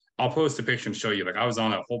I'll post a picture and show you. Like I was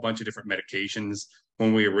on a whole bunch of different medications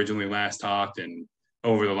when we originally last talked, and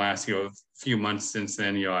over the last few months since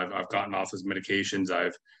then, I've gotten off those medications.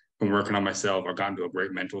 I've been working on myself. I've gotten to a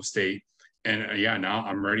great mental state, and yeah, now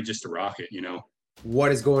I'm ready just to rock it.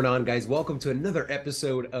 What is going on, guys? Welcome to another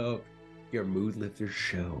episode of your Mood Lifter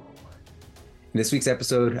Show. In this week's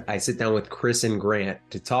episode, I sit down with Chris and Grant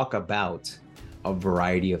to talk about a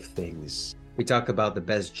variety of things. We talk about the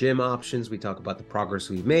best gym options, we talk about the progress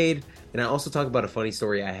we've made, and I also talk about a funny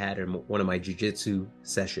story I had in one of my jiu-jitsu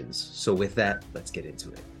sessions. So with that, let's get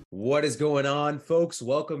into it. What is going on, folks?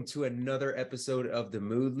 Welcome to another episode of the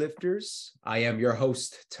Mood Lifters. I am your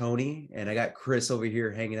host, Tony, and I got Chris over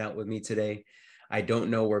here hanging out with me today. I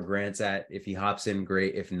don't know where Grant's at. If he hops in,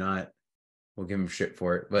 great. If not, we'll give him shit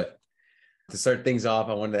for it. But to start things off,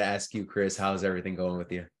 I wanted to ask you, Chris, how's everything going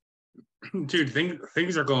with you? Dude,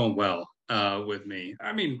 things are going well with me.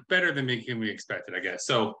 I mean, better than we expected, I guess.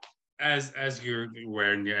 So as you're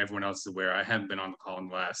aware and everyone else is aware, I haven't been on the call in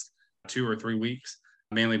the last 2 or 3 weeks,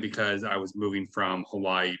 mainly because I was moving from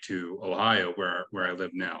Hawaii to Ohio, where I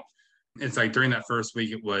live now. It's like during that first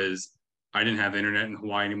week, I didn't have internet in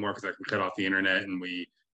Hawaii anymore because I could cut off the internet, and we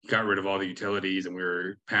got rid of all the utilities, and we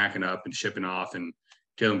were packing up and shipping off and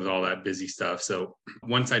dealing with all that busy stuff. So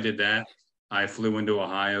once I did that, I flew into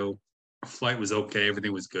Ohio. Flight was okay.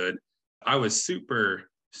 Everything was good. I was super,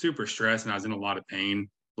 super stressed, and I was in a lot of pain,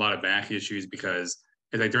 a lot of back issues because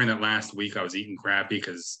it's like during that last week, I was eating crappy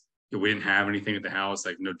because we didn't have anything at the house,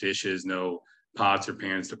 like no dishes, no pots or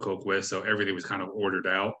pans to cook with. So everything was kind of ordered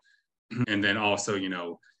out. And then also,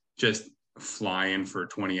 just flying for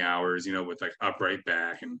 20 hours, with like upright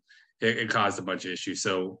back, and it caused a bunch of issues.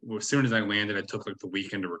 So as soon as I landed, I took like the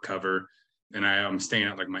weekend to recover. And I'm staying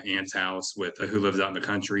at like my aunt's house with who lives out in the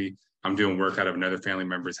country. I'm doing work out of another family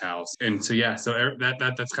member's house. And so, yeah, so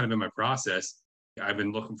that's kind of been my process. I've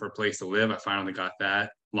been looking for a place to live. I finally got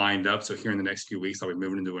that lined up. So here in the next few weeks, I'll be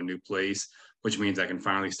moving into a new place, which means I can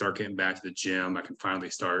finally start getting back to the gym. I can finally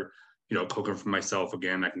start, cooking for myself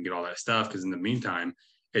again. I can get all that stuff. Because in the meantime,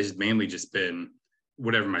 it's mainly just been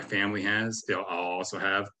whatever my family has, I'll also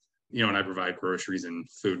have, and I provide groceries and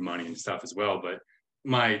food money and stuff as well. But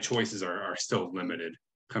my choices are still limited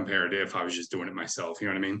compared to if I was just doing it myself. You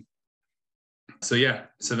know what I mean? So yeah,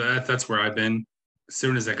 so that's where I've been. As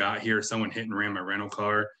soon as I got here, someone hit and ran my rental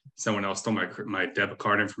car. Someone else stole my debit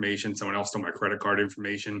card information. Someone else stole my credit card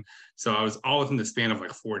information. So I was all within the span of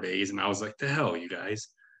like 4 days, and I was like, "The hell, you guys!"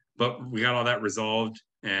 But we got all that resolved,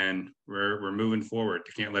 and we're moving forward.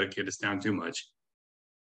 I can't let it get us down too much.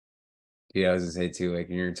 Yeah, I was gonna say too, like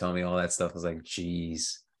when you're telling me all that stuff, I was like,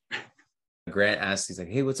 geez. Grant asked, he's like,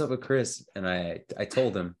 "Hey, what's up with Chris?" And I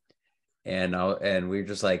told him, and we were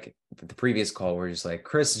just like the previous call, we're just like,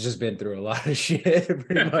 Chris has just been through a lot of shit,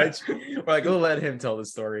 pretty much. We're like, we'll let him tell the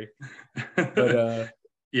story. But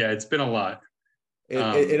yeah, it's been a lot.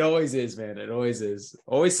 It always is, man. It always is.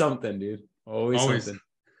 Always something, dude. Always something.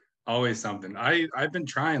 Always something. I've been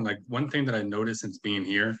trying, like one thing that I noticed since being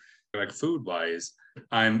here, like food wise,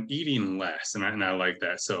 I'm eating less, and I like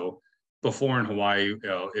that. So before in Hawaii,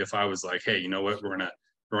 if I was like, hey, you know what, we're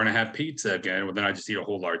gonna have pizza again, well then I just eat a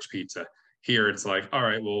whole large pizza. Here it's like, all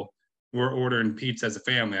right, well, we're ordering pizza as a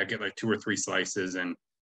family. I get like 2 or 3 slices, and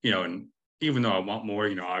and even though I want more,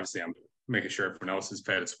 obviously I'm making sure everyone else is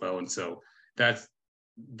fed as well. And so that's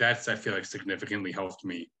I feel like significantly helped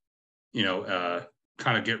me,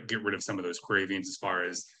 kind of get rid of some of those cravings as far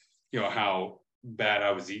as how bad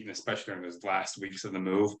I was eating, especially during those last weeks of the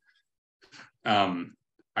move.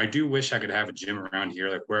 I do wish I could have a gym around here,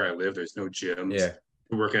 like where I live. There's no gyms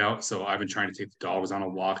to work out, so I've been trying to take the dogs on a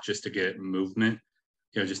walk just to get movement,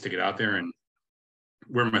 just to get out there. And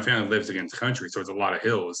where my family lives against country, so it's a lot of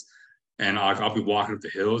hills, and I'll be walking up the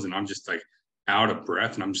hills, and I'm just like out of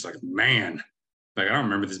breath, and I'm just like, man, like I don't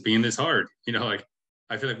remember this being this hard, like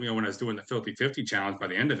I feel like when I was doing the Filthy 50 challenge, by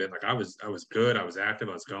the end of it, like I was good, I was active,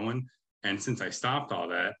 I was going. And since I stopped all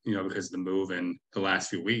that, because of the move and the last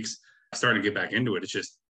few weeks, I started to get back into it.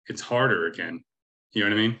 It's harder again. You know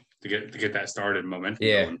what I mean? To get that started, momentum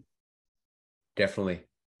going. Definitely.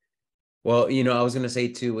 Well, I was gonna say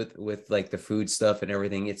too, with like the food stuff and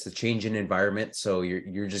everything, it's a change in environment, so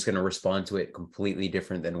you're just gonna respond to it completely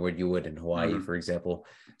different than what you would in Hawaii, for example.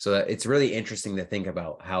 So it's really interesting to think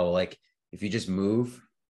about how, like, if you just move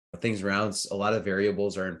things around, a lot of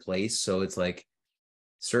variables are in place. So it's like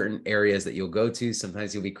certain areas that you'll go to,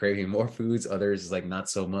 sometimes you'll be craving more foods, others like not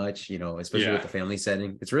so much, especially with the family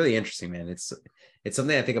setting. It's really interesting, man. It's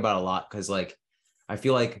something I think about a lot because, like, I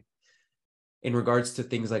feel like in regards to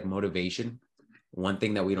things like motivation, one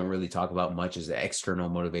thing that we don't really talk about much is the external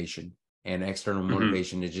motivation. And external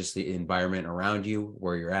motivation is just the environment around you,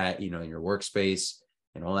 where you're at, in your workspace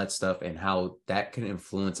and all that stuff, and how that can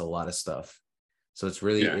influence a lot of stuff. So it's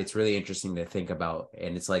really interesting to think about.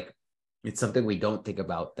 And it's like, it's something we don't think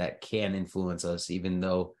about that can influence us, even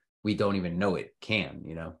though we don't even know it can,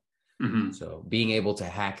 So being able to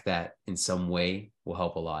hack that in some way will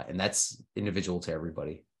help a lot. And that's individual to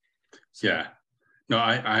everybody. So. Yeah. No,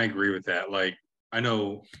 I agree with that. Like, I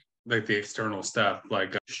know like the external stuff,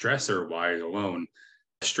 like stressor wise alone,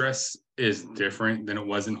 stress is different than it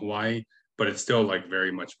was in Hawaii, but it's still like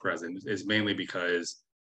very much present. It's mainly because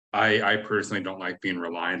I personally don't like being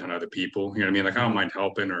reliant on other people. You know what I mean? Like, I don't mind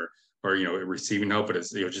helping or receiving help, but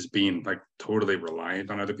it's just being like totally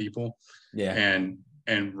reliant on other people. Yeah.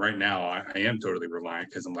 And right now I am totally reliant,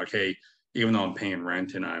 because I'm like, hey, even though I'm paying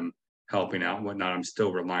rent and I'm helping out and whatnot, I'm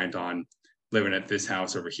still reliant on living at this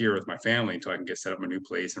house over here with my family until I can get set up my new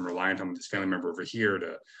place, and reliant on this family member over here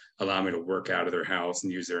to allow me to work out of their house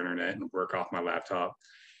and use their internet and work off my laptop.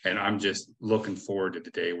 And I'm just looking forward to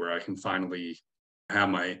the day where I can finally have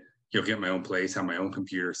my, get my own place, have my own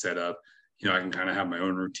computer set up. I can kind of have my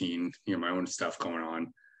own routine, my own stuff going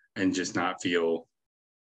on, and just not feel,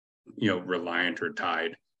 reliant or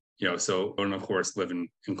tied. So, and of course, living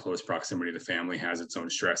in close proximity to family has its own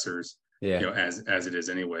stressors, as it is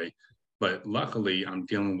anyway. But luckily, I'm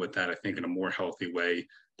dealing with that, I think, in a more healthy way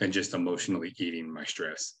than just emotionally eating my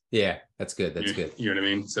stress. Yeah, that's good. That's good. You know what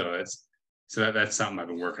I mean? So that's something I've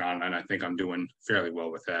been working on, and I think I'm doing fairly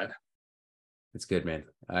well with that. That's good, man.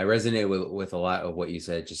 I resonate with a lot of what you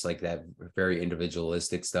said, just like that very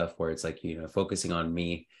individualistic stuff where it's like, focusing on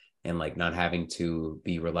me and like not having to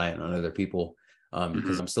be reliant on other people,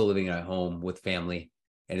 because I'm still living at home with family.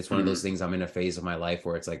 And it's one of those things, I'm in a phase of my life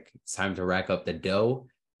where it's like, it's time to rack up the dough,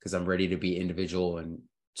 because I'm ready to be individual in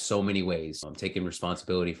so many ways. I'm taking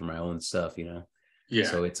responsibility for my own stuff, Yeah.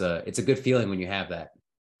 So it's a good feeling when you have that,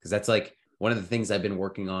 because that's like one of the things I've been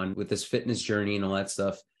working on with this fitness journey and all that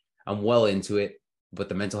stuff. I'm well into it, but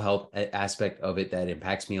the mental health aspect of it that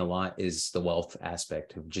impacts me a lot is the wealth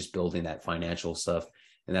aspect of just building that financial stuff.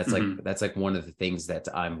 And that's like one of the things that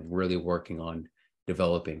I'm really working on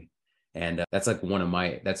developing. And that's like one of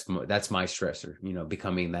my, that's my stressor,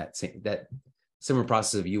 becoming that similar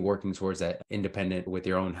process of you working towards that independent with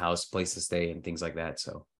your own house, place to stay, and things like that.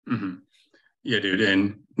 So, yeah, dude.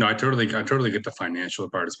 And no, I totally get the financial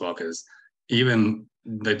part as well, because even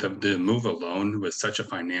the move alone was such a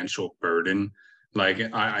financial burden. Like,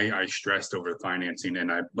 I stressed over the financing,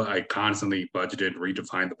 and I constantly budgeted,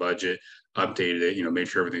 redefined the budget, updated it, made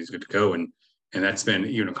sure everything's good to go. And that's been,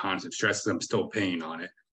 a constant stress, because I'm still paying on it.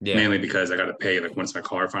 Yeah. Mainly because I got to pay, like, once my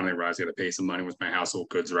car finally arrives, I got to pay some money. Once my household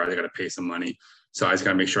goods arrive, I got to pay some money. So I just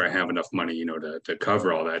got to make sure I have enough money, to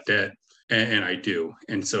cover all that debt. And I do.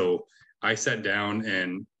 And so I sat down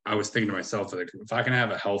and I was thinking to myself, like, if I can have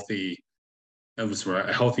a healthy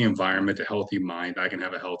environment, a healthy mind, I can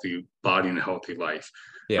have a healthy body and a healthy life.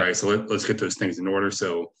 Yeah. Right. So let's get those things in order.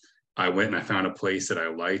 So I went and I found a place that I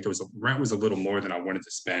liked. Rent was a little more than I wanted to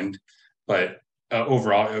spend, but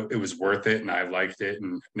overall it was worth it, and I liked it,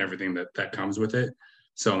 and everything that comes with it.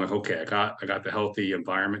 So I'm like, okay, I got the healthy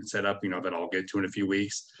environment set up, that I'll get to in a few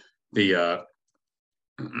weeks. The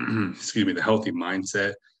excuse me, the healthy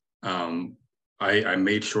mindset. I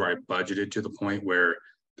made sure I budgeted to the point where,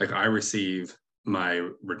 like, I receive my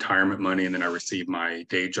retirement money and then I receive my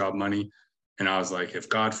day job money. And I was like, if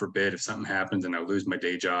God forbid, if something happens and I lose my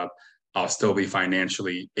day job, I'll still be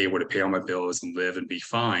financially able to pay all my bills and live and be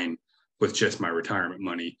fine with just my retirement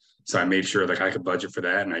money. So I made sure, like, I could budget for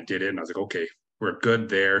that, and I did it. And I was like, okay, we're good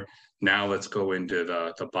there. Now let's go into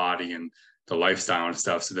the body and the lifestyle and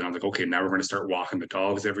stuff. So then I'm like, okay, now we're going to start walking the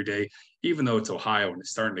dogs every day, even though it's Ohio and it's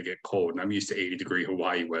starting to get cold, and I'm used to 80-degree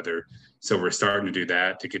Hawaii weather. So we're starting to do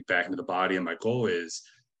that to get back into the body. And my goal is,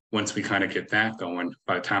 once we kind of get that going,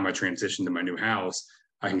 by the time I transition to my new house,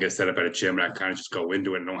 I can get set up at a gym and I can kind of just go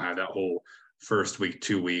into it and don't have that whole first week,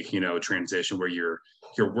 2 week, transition where you're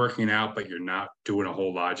working out, but you're not doing a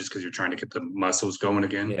whole lot just because you're trying to get the muscles going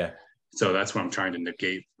again. Yeah. So that's what I'm trying to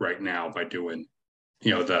negate right now by doing,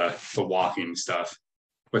 the walking stuff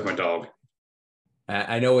with my dog.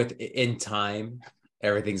 I know in time,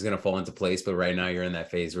 everything's going to fall into place, but right now you're in that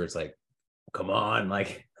phase where it's like, come on,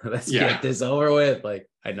 like, let's get this over with. Like,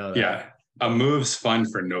 I know that. Yeah. A move's fun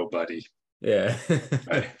for nobody. Yeah.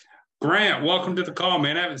 Grant, welcome to the call,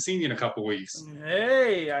 man. I haven't seen you in a couple weeks.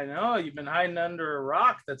 Hey, I know. You've been hiding under a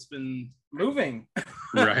rock that's been moving.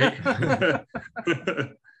 Right.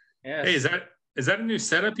 Yes. Hey, is that a new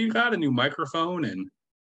setup you got? A new microphone? And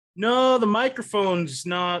no, the microphone's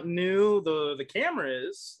not new. The camera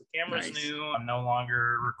is. The camera's nice. New. I'm no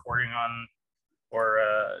longer recording on or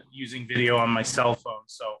using video on my cell phone.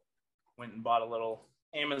 So went and bought a little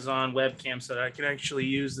Amazon webcam so that I can actually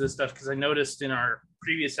use this stuff, because I noticed in our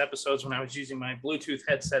previous episodes when I was using my Bluetooth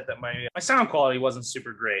headset that my sound quality wasn't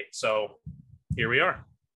super great. So here we are.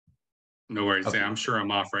 No worries. Okay. I'm sure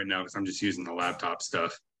I'm off right now because I'm just using the laptop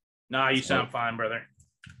stuff. Nah, you sound fine, brother.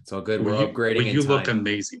 It's all good. We're upgrading. You look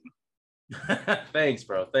amazing. Thanks,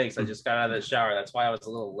 bro. Thanks. I just got out of the shower. That's why I was a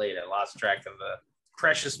little late. I lost track of the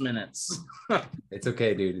precious minutes. It's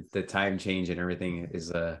okay, dude. The time change and everything is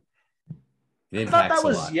it impacts I thought that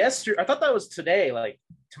was yesterday. I thought that was today, like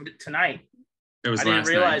tonight. It was. I didn't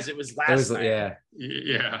realize it was last night.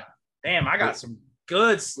 Yeah. Damn, I got some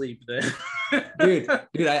good sleep then.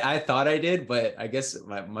 dude, I thought I did, but I guess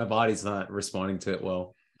my body's not responding to it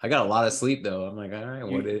well. I got a lot of sleep though. I'm like, all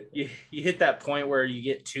right, you hit that point where you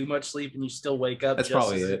get too much sleep and you still wake up. That's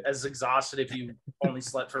probably as exhausted if you only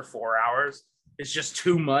slept for 4 hours. It's just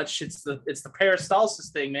too much. It's the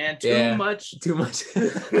peristalsis thing, man. Too much.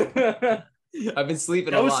 I've been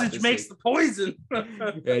sleeping a lot. Dosage makes the poison.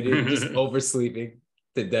 Yeah, dude, just oversleeping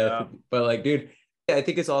to death. Yeah. But like, dude, I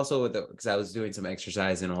think it's also because I was doing some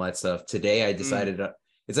exercise and all that stuff. Today I decided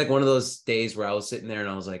it's like one of those days where I was sitting there and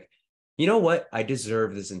I was like, you know what? I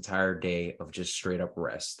deserve this entire day of just straight up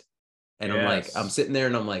rest. And I'm sitting there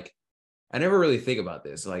and I'm like, I never really think about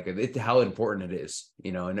this, like how important it is,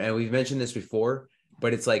 you know, and we've mentioned this before,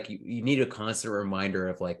 but it's like you need a constant reminder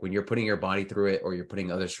of like when you're putting your body through it or you're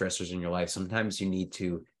putting other stressors in your life, sometimes you need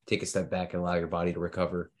to take a step back and allow your body to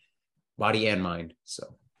recover, body and mind.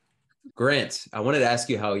 So Grant, I wanted to ask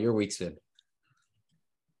you how your week's been.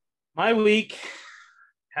 My week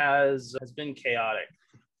has been chaotic.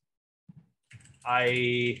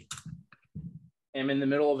 I am in the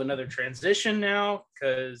middle of another transition now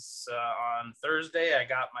because on Thursday I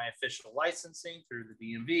got my official licensing through the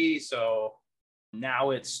DMV. So now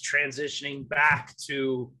it's transitioning back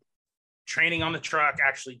to training on the truck,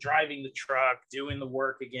 actually driving the truck, doing the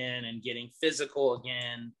work again, and getting physical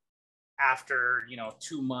again after,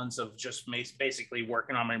 2 months of just basically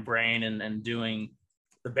working on my brain and doing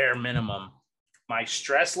the bare minimum. My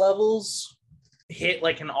stress levels hit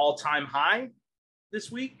like an all-time high this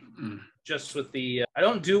week, just with the I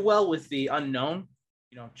don't do well with the unknown.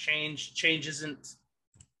 Change isn't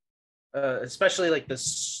especially like the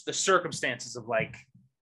circumstances of like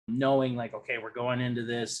knowing like, okay, we're going into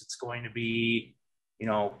this, it's going to be,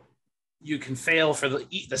 you can fail for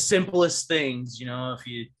the simplest things.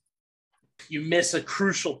 If you miss a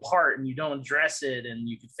crucial part and you don't address it, and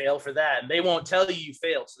you can fail for that, and they won't tell you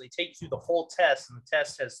failed, so they take you through the whole test, and the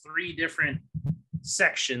test has 3 different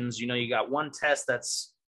sections. You got one test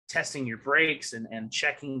that's testing your brakes and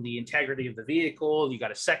checking the integrity of the vehicle. You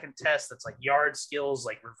got a second test that's like yard skills,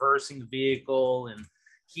 like reversing the vehicle and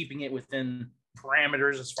keeping it within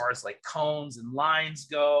parameters as far as like cones and lines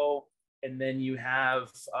go. And then you have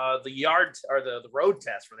the yard or the road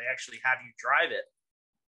test where they actually have you drive it.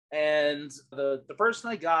 And the person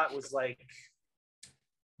I got was like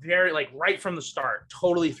very like right from the start,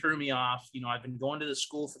 totally threw me off. I've been going to the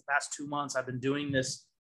school for the past 2 months. I've been doing this,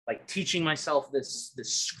 like teaching myself this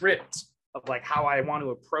script of like how I want to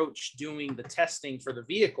approach doing the testing for the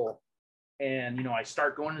vehicle. And, I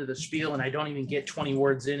start going to the spiel and I don't even get 20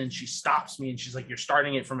 words in, and she stops me and she's like, you're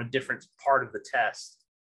starting it from a different part of the test.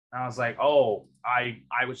 And I was like, oh,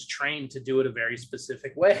 I was trained to do it a very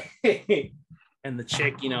specific way. And the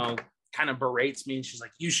chick, kind of berates me, and she's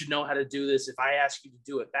like, you should know how to do this. If I ask you to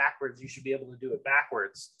do it backwards, you should be able to do it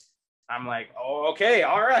backwards. I'm like, oh, okay,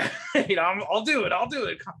 all right. I'll do it.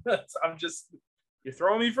 I'm just, you're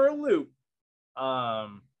throwing me for a loop.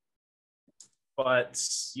 But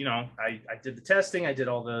I did the testing. I did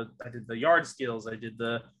the yard skills. I did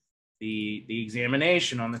the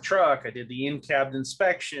examination on the truck. I did the in-cab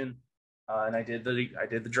inspection, and I did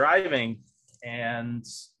the driving. And,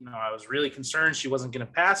 I was really concerned she wasn't going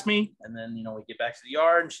to pass me. And then, we get back to the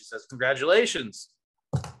yard and she says, congratulations.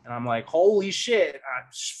 And I'm like, holy shit, I'm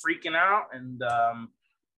just freaking out. And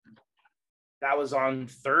that was on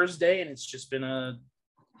Thursday. And it's just been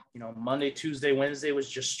Monday, Tuesday, Wednesday was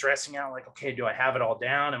just stressing out. Like, okay, do I have it all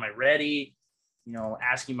down? Am I ready?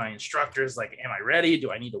 Asking my instructors, like, am I ready?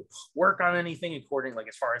 Do I need to work on anything according, like,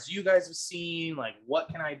 as far as you guys have seen? Like, what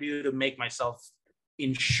can I do to make myself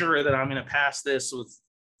ensure that I'm going to pass this with,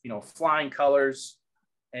 flying colors?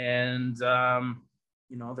 And,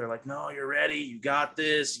 they're like, no, you're ready. You got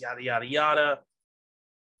this, yada, yada, yada.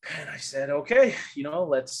 And I said, okay,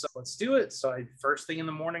 let's do it. So first thing in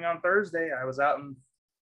the morning on Thursday, I was out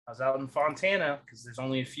in Fontana because there's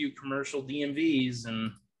only a few commercial DMVs,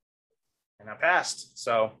 and I passed.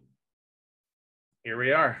 So here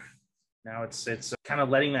we are. Now it's kind of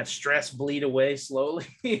letting that stress bleed away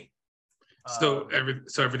slowly. So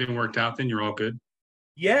everything worked out. Then you're all good.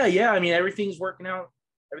 Yeah. I mean, everything's working out.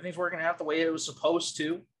 Everything's working out the way it was supposed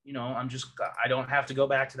to. You know, I don't have to go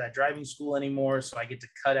back to that driving school anymore. So I get to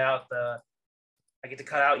cut out,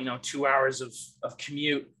 2 hours of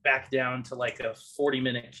commute back down to like a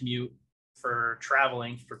 40-minute commute for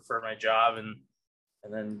traveling for my job. And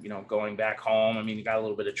then, you know, going back home. I mean, you got a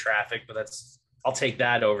little bit of traffic, but I'll take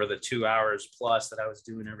that over the 2 hours plus that I was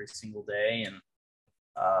doing every single day. And,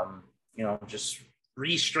 you know, just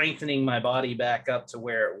re-strengthening my body back up to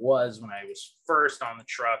where it was when I was first on the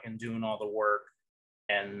truck and doing all the work,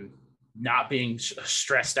 and not being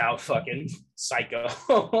stressed out fucking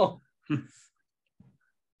psycho.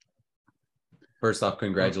 First off,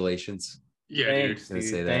 congratulations. Yeah, Thanks, dude.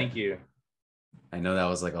 dude. Thank you. I know that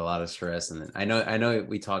was like a lot of stress, and I know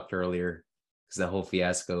we talked earlier because the whole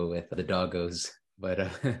fiasco with the doggos, but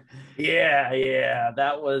yeah,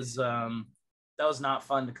 that was not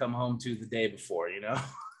fun to come home to the day before, you know.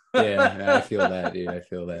 Yeah, I feel that, dude. I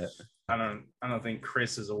feel that. I don't think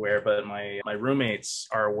Chris is aware, but my roommates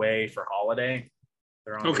are away for holiday.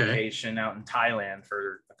 They're on vacation out in Thailand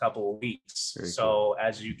for a couple of weeks. Very so cool.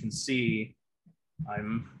 As you can see,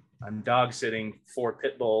 I'm dog sitting 4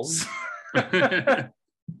 pit bulls.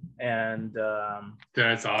 And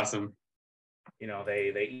that's awesome. You know,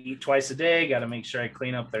 they eat twice a day. Got to make sure I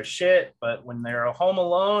clean up their shit. But when they're home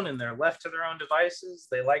alone and they're left to their own devices,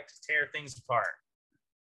 they like to tear things apart.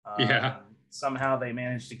 Yeah. Somehow they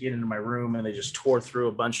managed to get into my room and they just tore through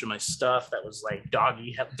a bunch of my stuff that was like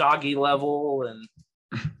doggy level, and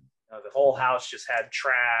the whole house just had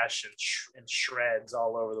trash and shreds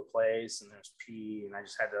all over the place, and there's pee, and I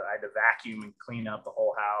had to vacuum and clean up the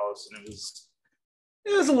whole house, and it was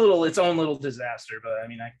its own little disaster. But I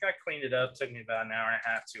mean, I cleaned it up. It took me about an hour and a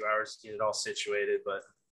half, 2 hours to get it all situated, but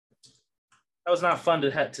that was not fun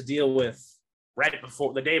to deal with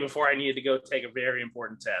the day before I needed to go take a very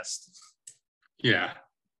important test. Yeah.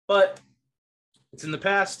 But it's in the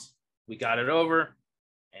past. We got it over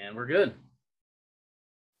and we're good.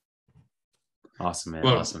 Awesome, man.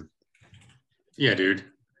 Well, awesome. Yeah, dude.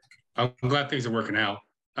 I'm glad things are working out.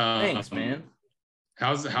 Thanks, man.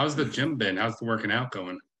 How's the gym been? How's the working out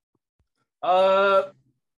going?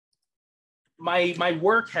 My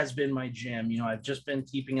work has been my gym. You know, I've just been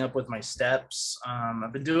keeping up with my steps.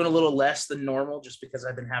 I've been doing a little less than normal just because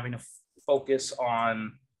I've been having to focus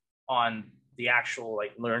on the actual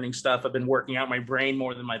like learning stuff. I've been working out my brain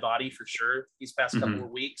more than my body for sure these past couple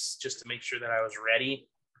of weeks, just to make sure that I was ready.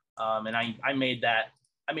 And I made that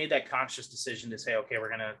conscious decision to say, okay, we're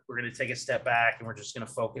gonna take a step back and we're just gonna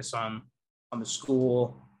focus on the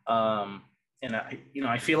school. And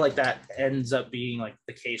I feel like that ends up being like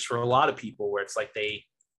the case for a lot of people, where it's like they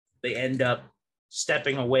end up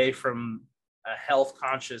stepping away from a health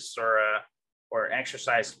conscious or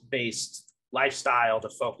exercise based lifestyle to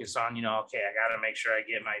focus on, okay, I got to make sure I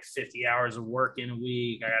get my 50 hours of work in a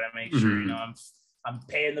week. I got to make sure, I'm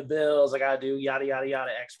paying the bills. I got to do yada, yada,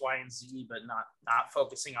 yada, X, Y, and Z, but not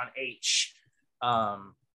focusing on H.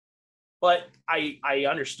 But I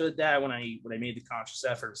understood that when I made the conscious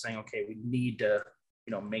effort of saying, okay, we need to,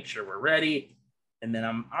 make sure we're ready. And then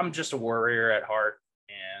I'm just a warrior at heart,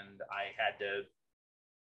 and I had to,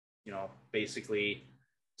 basically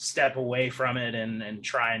step away from it and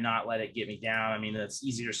try and not let it get me down. I mean, that's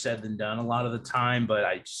easier said than done a lot of the time, but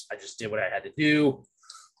I just did what I had to do.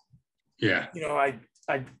 Yeah.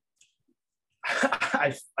 I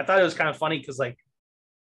thought it was kind of funny because like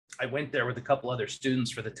I went there with a couple other students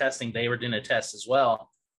for the testing. They were doing a test as well.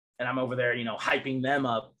 And I'm over there, hyping them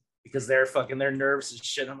up because they're nervous as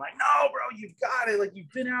shit. I'm like, no, bro, you've got it. Like,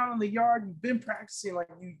 you've been out in the yard, you've been practicing, like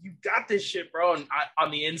you got this shit, bro. And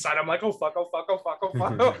on the inside, I'm like, oh fuck.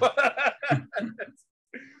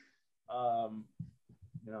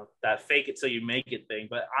 That fake it till you make it thing.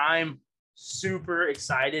 But I'm super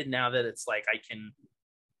excited now that it's like I can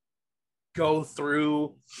go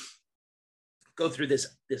through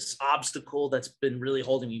this obstacle that's been really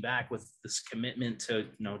holding me back with this commitment to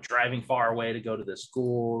driving far away to go to the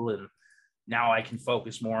school. And now I can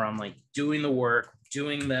focus more on like doing the work,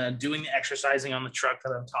 doing the exercising on the truck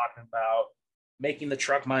that I'm talking about, making the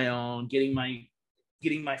truck my own, getting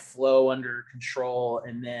my flow under control,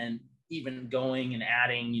 and then even going and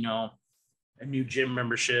adding a new gym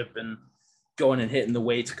membership and going and hitting the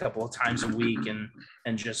weights a couple of times a week and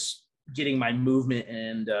just getting my movement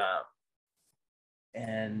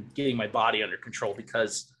and getting my body under control,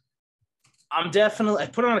 because I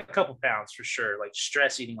put on a couple pounds for sure, like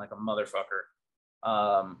stress eating like a motherfucker.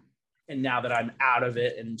 And now that I'm out of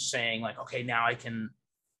it and saying like, okay, now I can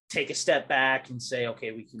take a step back and say,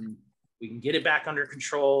 okay, we we can get it back under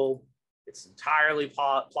control. It's entirely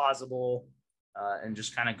plausible, and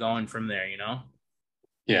just kind of going from there, you know?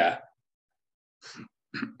 Yeah.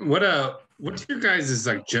 What's your guys'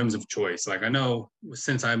 like gyms of choice? Like I know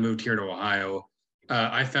since I moved here to Ohio,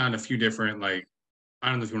 I found a few different like I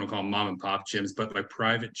don't know if you want to call them mom and pop gyms, but like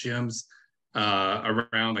private gyms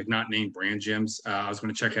around like not name brand gyms. I was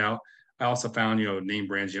going to check out. I also found name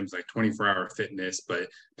brand gyms like 24 Hour Fitness, but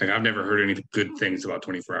like I've never heard any good things about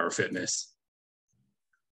 24 Hour Fitness.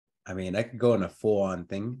 I mean, I could go in a full-on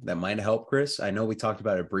thing that might help, Chris. I know we talked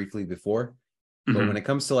about it briefly before, but when it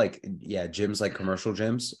comes to like, yeah, gyms like commercial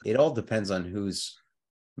gyms, it all depends on who's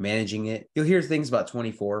managing it. You'll hear things about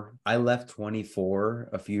 24. I left 24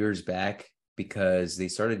 a few years back because they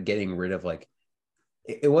started getting rid of like,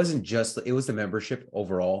 it wasn't just, it was the membership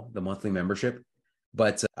overall, the monthly membership,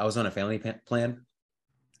 but I was on a family plan.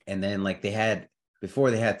 And then like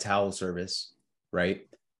before they had towel service, right?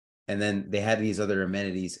 And then they had these other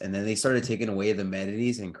amenities, and then they started taking away the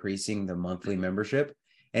amenities, increasing the monthly membership.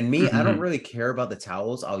 And me, I don't really care about the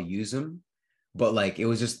towels. I'll use them, but like it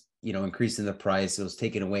was just, increasing the price. It was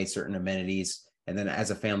taking away certain amenities. And then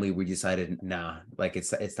as a family, we decided, nah, like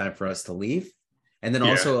it's time for us to leave. And then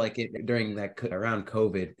also like during that around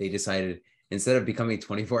COVID, they decided instead of becoming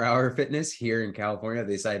 24-hour fitness here in California,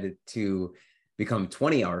 they decided to become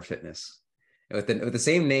 20-hour fitness with the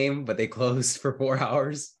same name, but they closed for 4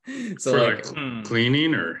 hours. So for like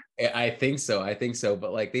cleaning or I think so.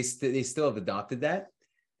 But like they still have adopted that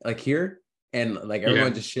like here. And like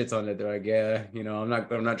everyone just shits on it. They're like, yeah, I'm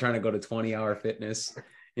not trying to go to 20-hour fitness,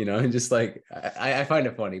 and just like I find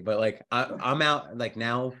it funny. But like I'm out like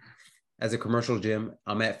now as a commercial gym,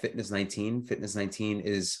 I'm at Fitness 19. Fitness 19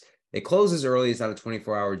 it closes early. It's not a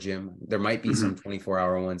 24-hour gym. There might be some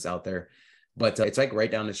 24-hour ones out there, but it's like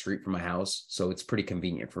right down the street from my house. So it's pretty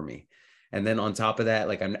convenient for me. And then on top of that,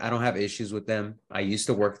 like I don't have issues with them. I used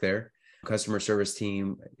to work there. Customer service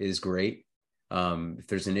team is great. If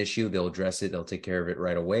there's an issue, they'll address it. They'll take care of it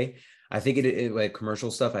right away. I think it like commercial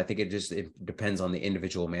stuff. I think it depends on the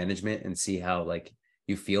individual management and see how like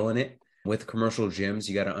you feel in it. With commercial gyms,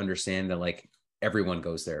 you got to understand that like everyone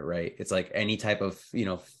goes there, right? It's like any type of,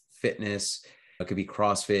 fitness. It could be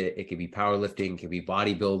CrossFit. It could be powerlifting. It could be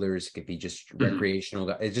bodybuilders. It could be just recreational.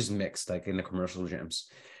 It's just mixed like in the commercial gyms.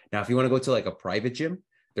 Now, if you want to go to like a private gym,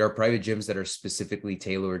 there are private gyms that are specifically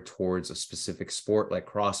tailored towards a specific sport like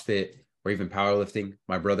CrossFit or even powerlifting.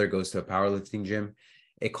 My brother goes to a powerlifting gym.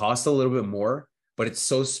 It costs a little bit more, but it's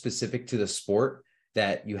so specific to the sport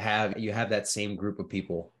that you have that same group of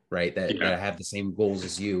people, right? That have the same goals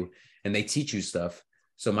as you, and they teach you stuff.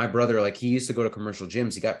 So my brother, like he used to go to commercial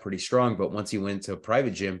gyms, he got pretty strong, but once he went to a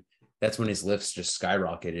private gym, that's when his lifts just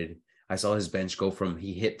skyrocketed. I saw his bench go from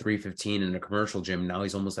he hit 315 in a commercial gym, now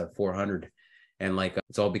he's almost at 400. And like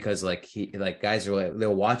it's all because like guys are like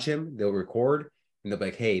they'll watch him, they'll record, and they'll be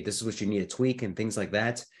like, hey, this is what you need to tweak and things like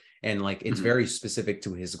that. And like it's very specific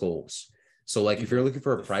to his goals. So like if you're looking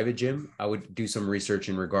for a private gym, I would do some research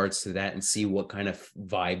in regards to that and see what kind of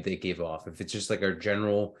vibe they give off. If it's just like a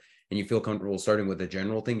general and you feel comfortable starting with a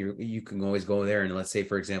general thing, you can always go there. And let's say,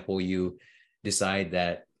 for example, you decide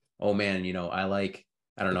that, oh man,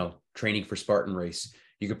 I don't know, training for Spartan race.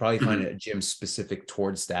 You could probably find a gym specific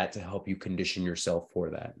towards that to help you condition yourself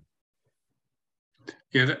for that.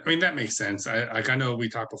 Yeah, that makes sense. I know we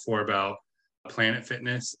talked before about Planet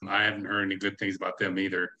Fitness. I haven't heard any good things about them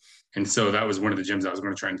either. And so that was one of the gyms I was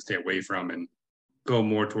going to try and stay away from and go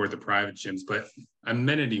more toward the private gyms. But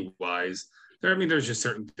amenity wise, there's just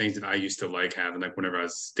certain things that I used to like having, like whenever I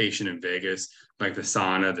was stationed in Vegas, like the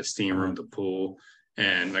sauna, the steam room, the pool.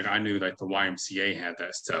 And like I knew like the YMCA had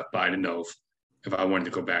that stuff, but I didn't know if I wanted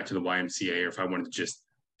to go back to the YMCA or if I wanted to just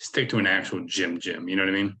stick to an actual gym, you know what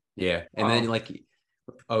I mean? Yeah. And then like,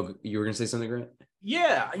 oh, you were going to say something, Grant?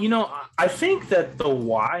 Yeah. I think that the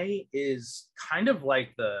Y is kind of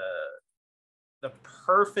like the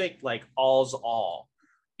perfect, like all's all,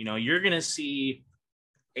 you're going to see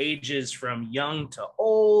ages from young to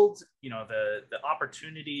old, the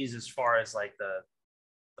opportunities as far as like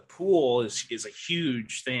the pool is a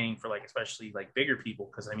huge thing for like, especially like bigger people.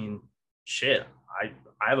 Cause I mean, shit, I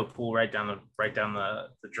have a pool right down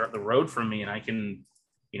the road from me, and I can,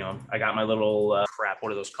 I got my little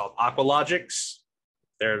what are those called? Aqualogics.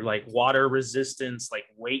 They're like water resistance, like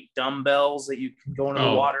weight dumbbells that you can go into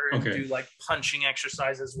the water and do like punching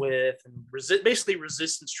exercises with, and basically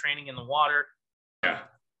resistance training in the water. Yeah.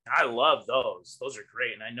 I love those. Those are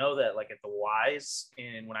great. And I know that like at the Y's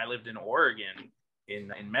when I lived in Oregon,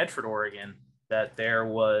 in Medford, Oregon, that they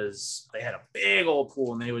had a big old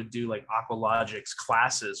pool, and they would do like Aqualogics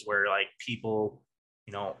classes where like people,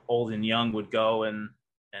 old and young would go and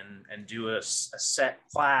and do a set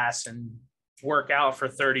class and work out for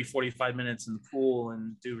 30, 45 minutes in the pool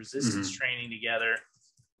and do resistance training together.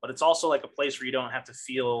 But it's also like a place where you don't have to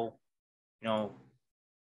feel,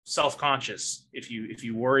 self-conscious if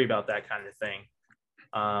you worry about that kind of thing.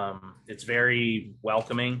 It's very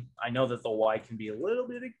welcoming. I know that the Y can be a little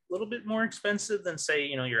bit more expensive than, say,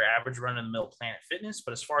 your average run-of-the-mill Planet Fitness,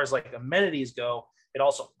 but as far as like amenities go, it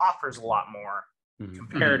also offers a lot more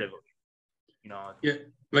comparatively. Yeah,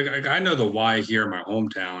 like I know the Y here in my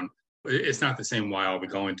hometown. It's not the same Y I'll be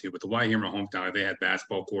going to, but the Y here in my hometown, they had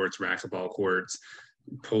basketball courts, racquetball courts,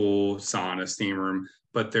 pool, sauna, steam room.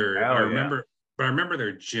 But I remember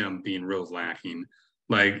their gym being real lacking.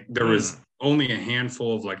 Like there was only a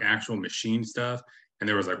handful of like actual machine stuff, and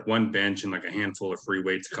there was like one bench and like a handful of free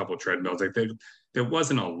weights, a couple of treadmills. Like there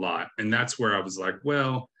wasn't a lot, and that's where I was like,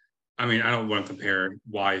 well, I mean, I don't want to compare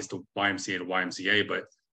Y's to YMCA to YMCA, but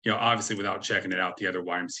obviously without checking it out, the other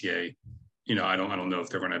YMCA, I don't know if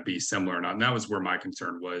they're going to be similar or not. And that was where my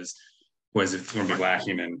concern was if it's going to be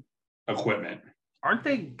lacking in equipment. Aren't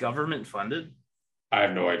they government funded? I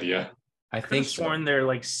have no idea. I think sworn they're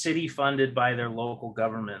like city funded by their local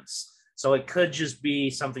governments. So it could just be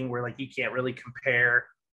something where like you can't really compare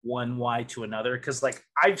one Y to another, because like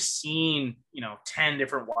I've seen 10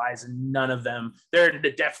 different Ys and none of them, they're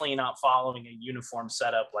definitely not following a uniform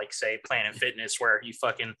setup like, say, Planet Fitness, where you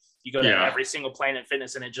go to every single Planet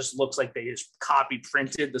Fitness and it just looks like they just copy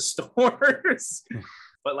printed the stores.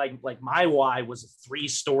 But like my Y was a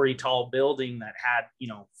 3-story tall building that had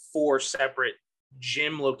 4 separate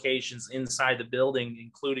gym locations inside the building,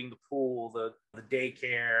 including the pool, the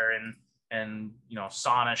daycare, and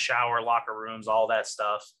sauna, shower, locker rooms, all that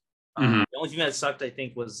stuff. The only thing that sucked, I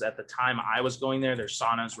think, was at the time I was going there, their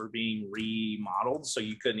saunas were being remodeled, so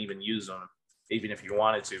you couldn't even use them, even if you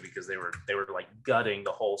wanted to, because they were like gutting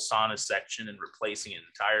the whole sauna section and replacing it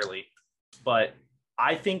entirely. But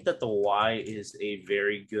I think that the Y is a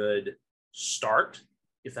very good start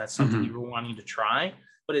if that's something you were wanting to try.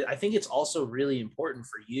 But I think it's also really important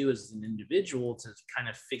for you as an individual to kind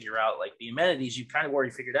of figure out like the amenities you kind of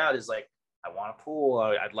already figured out is like, I want a pool.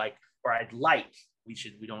 I'd like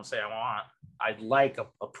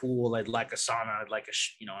a pool. I'd like a sauna. I'd like a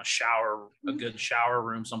shower, a good shower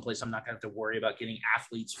room, someplace I'm not going to have to worry about getting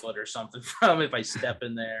athlete's foot or something from if I step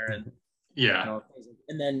in there. And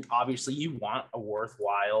and then obviously you want a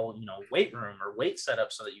worthwhile, weight room or weight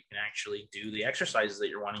setup so that you can actually do the exercises that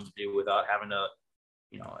you're wanting to do without having to,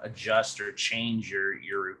 adjust or change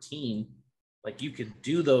your routine. Like you could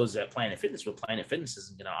do those at Planet Fitness, but Planet Fitness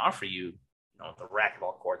isn't going to offer you, the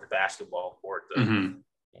racquetball court, the basketball court,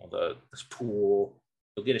 this pool.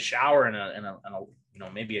 You'll get a shower and a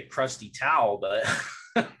maybe a crusty towel, but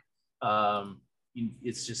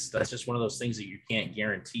that's just one of those things that you can't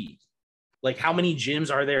guarantee. Like how many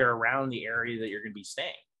gyms are there around the area that you're going to be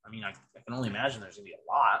staying? I mean, I can only imagine there's going to be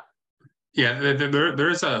a lot. Yeah,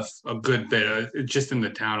 there's a good bit just in the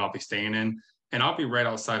town I'll be staying in, and I'll be right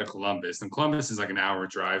outside of Columbus. And Columbus is like an hour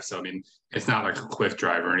drive, so I mean, it's not like a quick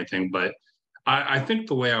drive or anything. But I think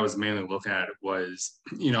the way I was mainly looking at it was,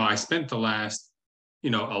 I spent the last,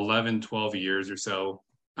 11, 12 years or so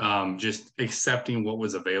just accepting what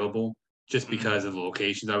was available, just because of the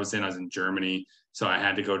locations I was in. I was in Germany, so I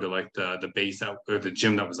had to go to like the base or the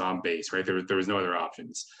gym that was on base, right? There was no other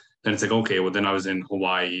options. Then it's like, okay, well then I was in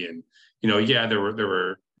Hawaii, and there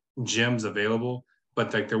were gyms available,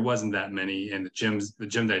 but like there wasn't that many, and the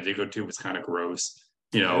gym that I did go to was kind of gross.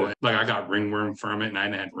 Like I got ringworm from it, and I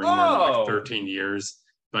hadn't had ringworm in like 13 years.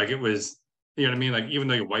 Like it was, what I mean? Like even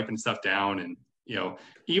though you're wiping stuff down, and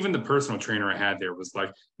even the personal trainer I had there was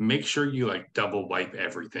like, make sure you like double wipe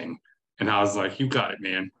everything. And I was like, you got it,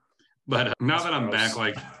 man. But now that I'm back,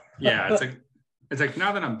 like, yeah, it's like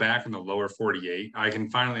now that I'm back in the lower 48, I can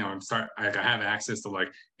finally I have access to like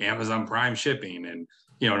Amazon Prime shipping and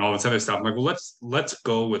and all this other stuff. I'm like, well, let's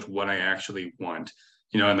go with what I actually want.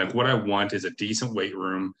 And like what I want is a decent weight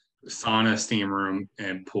room, sauna, steam room,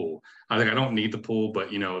 and pool. I think I don't need the pool, but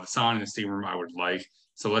the sauna and the steam room I would like.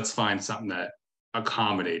 So let's find something that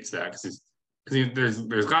accommodates that, because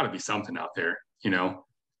there's got to be something out there.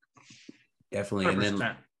 Definitely. 100%. And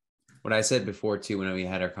then what I said before too, when we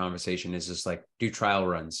had our conversation, is just like do trial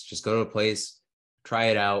runs. Just go to a place, try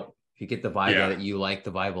it out. If you get the vibe that you like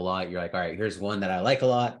the vibe a lot, you're like, all right, here's one that I like a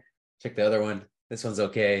lot. Check the other one. This one's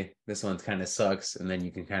okay. This one kind of sucks. And then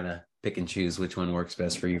you can kind of pick and choose which one works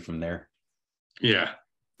best for you from there. Yeah.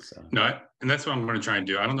 So no, and that's what I'm going to try and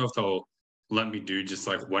do. I don't know if they'll let me do just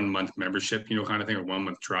like 1 month membership, kind of thing, or 1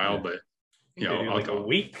 month trial, but I'll like a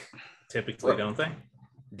week typically, don't they?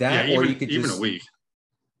 That, or you could even a week.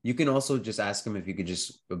 You can also just ask them if you could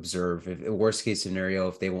just observe. If worst case scenario,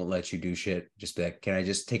 if they won't let you do shit, just be like, can I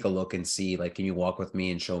just take a look and see? Like, can you walk with me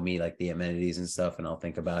and show me like the amenities and stuff, and I'll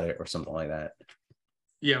think about it or something like that.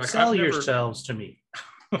 Yeah, like Sell yourselves to me.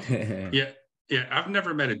 Yeah, yeah. I've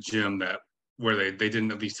never met a gym that where they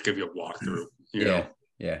didn't at least give you a walkthrough. You know,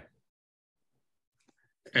 Yeah.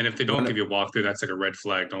 and if they don't give you a walkthrough, that's like a red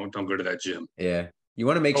flag. Don't go to that gym. Yeah. You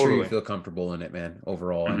want to make sure you Totally. feel comfortable in it, man.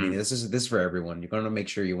 Overall, I mean, Mhm. this is for everyone. You're going to make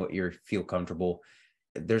sure you feel comfortable.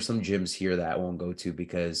 There's some gyms here that I won't go to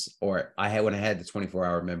because, or I had when I had the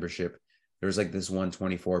 24-hour membership, there was like this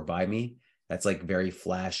 124 by me that's like very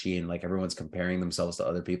flashy and like everyone's comparing themselves to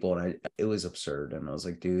other people, and it was absurd. And I was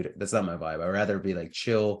like, dude, that's not my vibe. I'd rather be like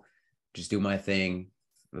chill, just do my thing,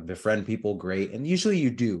 befriend people, great. And usually you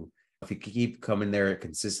do. If you keep coming there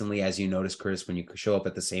consistently, as you notice, Chris, when you show up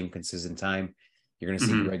at the same consistent time, you're going to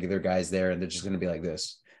see Mhm. regular guys there and they're just going to be like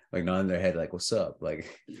this, like nodding their head, like, what's up?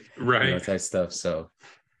 Like, Right. type stuff. So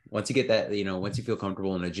once you get that, once you feel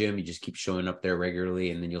comfortable in a gym, you just keep showing up there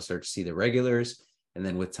regularly and then you'll start to see the regulars. And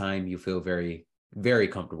then with time, you feel very, very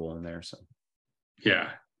comfortable in there. So,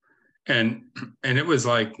 Yeah. And it was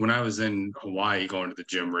like when I was in Hawaii going to the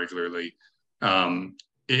gym regularly,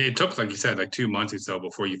 it took, like you said, like 2 months or so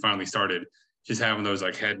before you finally started just having those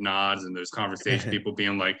like head nods and those conversations, people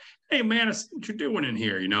being like, hey man, I see what you're doing in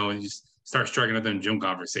here, and you just start striking up them gym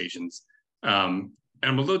conversations. And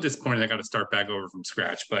I'm a little disappointed I got to start back over from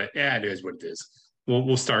scratch, but yeah, it is what it is.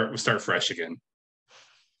 We'll start fresh again.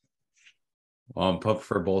 well, I'm pumped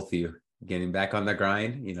for both of you getting back on the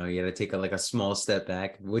grind. You got to take a small step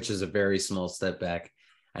back, which is a very small step back.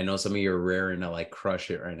 I know some of you are raring to like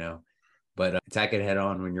crush it right now, but attack it head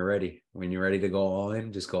on when you're ready. When you're ready to go all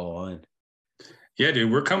in, just go all in. Yeah,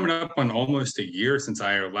 dude, we're coming up on almost a year since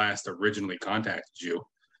I last originally contacted you.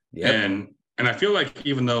 Yep. And I feel like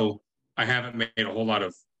even though I haven't made a whole lot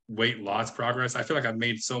of weight loss progress, I feel like I've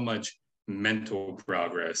made so much mental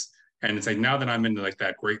progress. And it's like now that I'm into like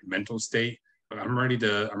that great mental state, I'm ready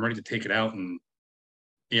to take it out and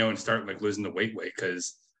and start like losing the weight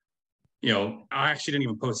because I actually didn't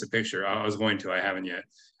even post a picture. I was going to, I haven't yet.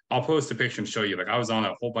 I'll post a picture and show you. Like I was on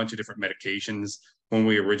a whole bunch of different medications when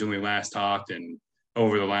we originally last talked, and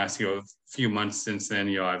over the last few months since then,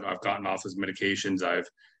 I've gotten off those medications. I've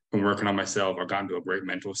been working on myself. I've gotten to a great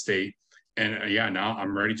mental state, and yeah, now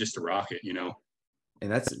I'm ready just to rock it.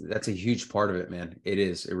 And that's a huge part of it, man. It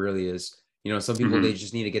is. It really is. Some people, they Hmm.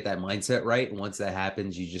 just need to get that mindset right. And once that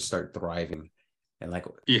happens, you just start thriving. And like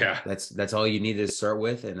Yeah. that's all you need to start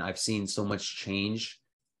with. And I've seen so much change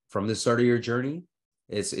from the start of your journey.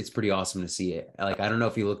 It's pretty awesome to see it. Like I don't know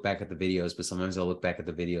if you look back at the videos, but sometimes I'll look back at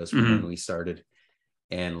the videos from when Hmm. we started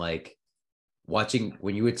and like watching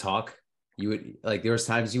when you would talk, you would like there was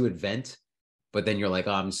times you would vent, but then you're like,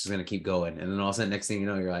 oh, I'm just gonna keep going. And then all of a sudden, next thing you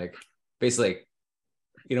know, you're like basically like,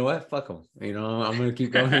 you know what? Fuck them. I'm gonna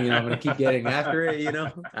keep going. I'm gonna keep getting after it.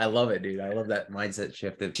 I love it, dude. I love that mindset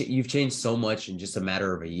shift. That you've changed so much in just a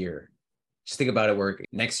matter of a year. Just think about it. Work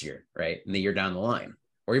next year, right? And the year down the line,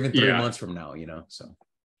 or even 3 months Yeah. from now. So,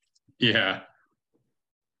 Yeah.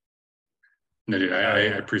 No, dude, I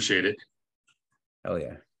Yeah. appreciate it. hell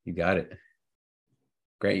yeah, you got it.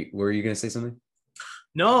 Great. Were you gonna say something?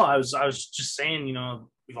 No, I was just saying,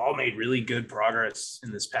 we've all made really good progress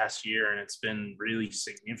in this past year, and it's been really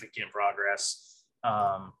significant progress.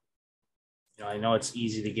 I know it's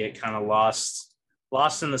easy to get kind of lost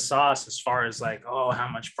in the sauce as far as like, oh, how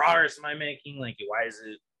much progress am I making? Like, why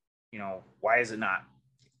is it not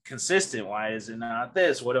consistent? Why is it not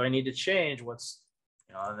this? What do I need to change?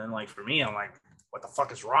 And then like for me, I'm like, what the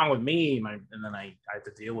fuck is wrong with me? And then I have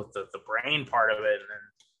to deal with the brain part of it, and then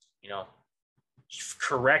you know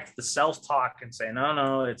correct the self-talk and say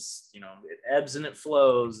no, it's it ebbs and it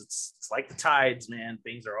flows. It's like the tides, man.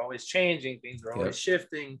 Things are always changing, things are always Yep.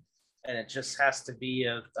 shifting, and it just has to be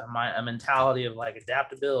a mentality of like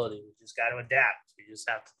adaptability. We just got to adapt. We just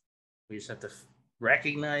have to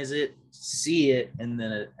recognize it, see it, and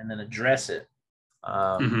then address it.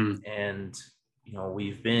 Hmm. And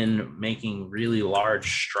we've been making really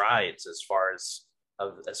large strides as far as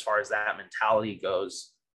that mentality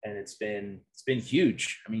goes, and it's been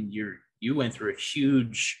huge. I mean, you went through a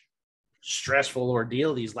huge stressful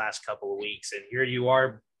ordeal these last couple of weeks, and here you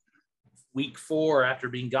are, week 4 after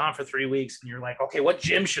being gone for 3 weeks, and you're like, okay, what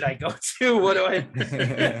gym should I go to? What do I?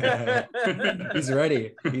 He's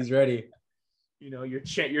ready. He's ready. You're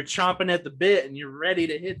chomping at the bit, and you're ready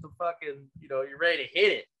to hit the fucking. You're ready to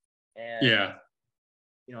hit it, and Yeah.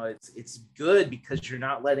 it's good because you're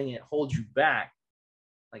not letting it hold you back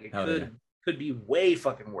like it Hell could yeah. could be way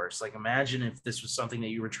fucking worse. Like, imagine if this was something that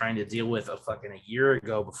you were trying to deal with a year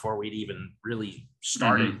ago before we'd even really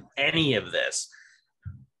started any of this.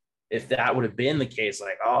 If that would have been the case,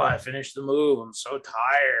 like, oh, I finished the move, I'm so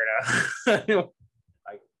tired.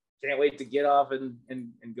 I can't wait to get off and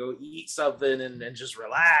go eat something and just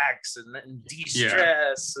relax and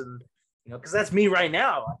de-stress. And, you know, because that's me right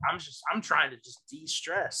now. I'm trying to just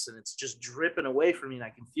de-stress, and it's just dripping away from me. And I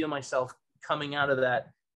can feel myself coming out of that,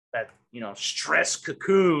 you know, stress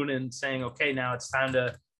cocoon and saying, okay, now it's time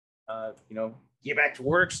to, you know, get back to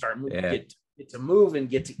work, start moving, get to moving,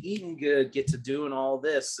 get to eating good, get to doing all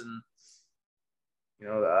this. And, you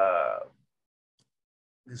know,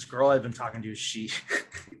 this girl I've been talking to, she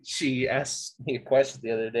asked me a question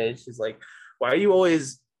the other day. She's like, why are you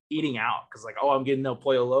always eating out? Because, like, oh, I'm getting El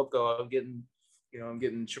Pollo Loco, I'm getting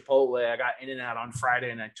Chipotle, I got In-N-Out on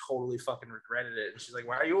Friday and I totally fucking regretted it. And she's like,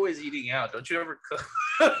 why are you always eating out? Don't you ever cook?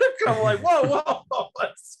 I'm like, whoa.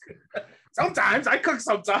 Sometimes I cook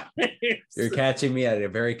sometimes. You're catching me at a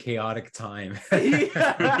very chaotic time. It's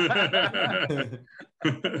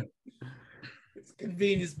a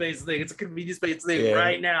convenience-based thing. It's a convenience-based thing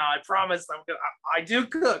right now. I promise. I do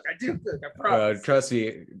cook. I promise. Trust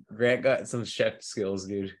me, Grant got some chef skills,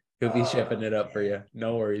 dude. He'll be chefing it up for you.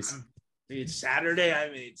 No worries. Dude, Saturday I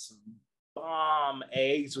made some bomb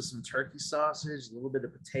eggs with some turkey sausage, a little bit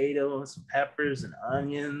of potato, some peppers and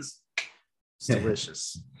onions. It's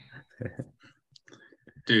delicious.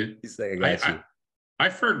 Dude, he's like, I got you. I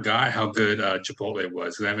forgot how good Chipotle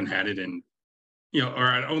was because I haven't had it in, you know, or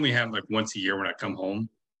I only have like once a year when I come home.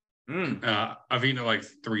 I've eaten it like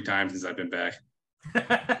 3 times since I've been back.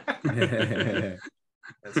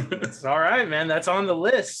 That's all right, man. That's on the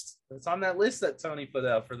list. That's on that list that Tony put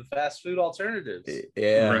out for the fast food alternatives.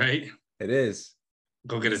 Yeah, right. It is.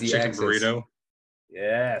 Go get a chicken burrito.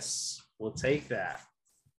 Yes, we'll take that.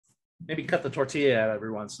 Maybe cut the tortilla out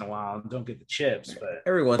every once in a while and don't get the chips, but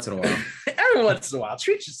every once in a while. Every once in a while,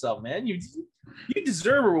 treat yourself, man. You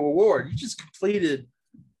deserve a reward. You just completed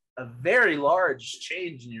a very large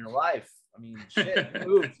change in your life. I mean, shit,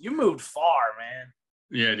 you moved far, man.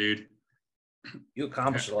 Yeah, dude. You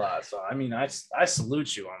accomplished a lot. So, I mean, I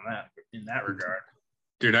salute you on that, in that regard.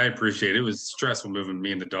 Dude, I appreciate it. It was stressful moving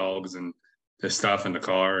me and the dogs and the stuff in the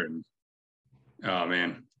car. And, oh,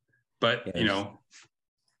 man. But, you know,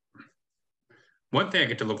 one thing I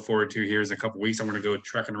get to look forward to here is in a couple of weeks, I'm going to go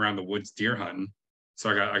trekking around the woods deer hunting.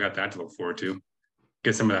 So I got that to look forward to.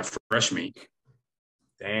 Get some of that fresh meat.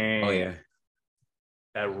 Dang. Oh, yeah.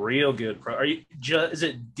 That real good. Is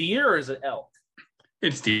it deer or is it elk?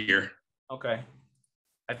 It's deer. Okay.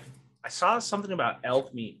 I saw something about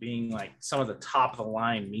elk meat being like some of the top of the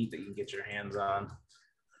line meat that you can get your hands on.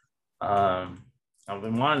 I've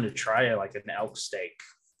been wanting to try like an elk steak.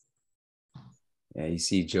 Yeah, you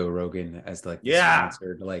see Joe Rogan as like the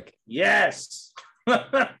sponsor, like yes.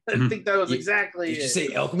 I think that was exactly Did you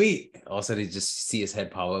say elk meat? All of a sudden, you just see his head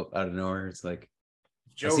pop up out of nowhere. It's like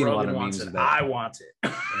Joe Rogan wants it. I want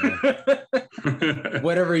it. Yeah.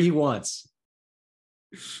 Whatever he wants.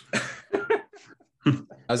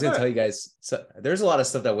 I was gonna tell you guys, so there's a lot of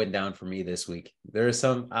stuff that went down for me this week. There is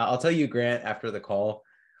some, I'll tell you, Grant, after the call.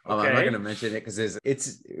 Okay. I'm not gonna mention it because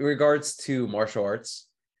it's in regards to martial arts.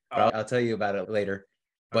 I'll tell you about it later.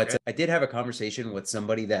 But I did have a conversation with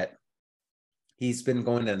somebody that he's been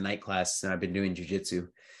going to a night class and I've been doing jujitsu.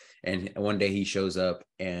 And one day he shows up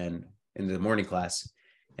and in the morning class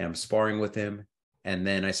and I'm sparring with him. And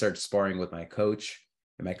then I start sparring with my coach.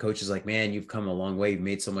 And my coach is like, man, you've come a long way. You've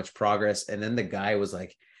made so much progress. And then the guy was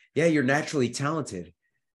like, yeah, you're naturally talented.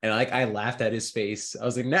 And like, I laughed at his face. I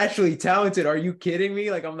was like, naturally talented? Are you kidding me?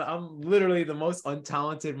 Like, I'm literally the most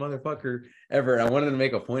untalented motherfucker ever. I wanted to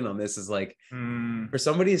make a point on this is like, for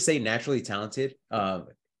somebody to say naturally talented,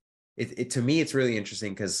 it to me, it's really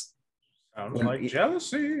interesting because like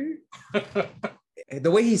jealousy. The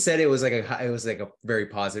way he said it was like a very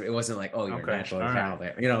positive. It wasn't like, oh, you're naturally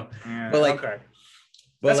talented, you know, but like,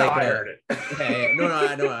 but that's like, how I heard it.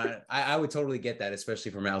 No, I would totally get that, especially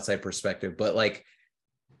from an outside perspective. But like,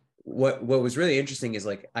 what was really interesting is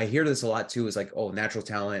like, I hear this a lot too, is like, oh, natural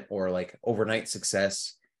talent or like overnight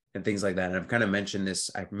success and things like that. And I've kind of mentioned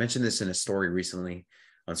this. I've mentioned this in a story recently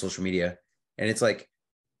on social media. And it's like,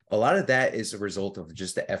 a lot of that is a result of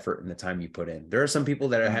just the effort and the time you put in. There are some people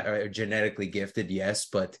that are genetically gifted, yes,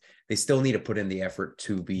 but they still need to put in the effort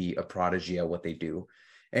to be a prodigy at what they do.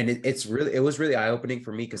 And it was really eye-opening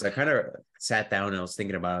for me because I kind of sat down and I was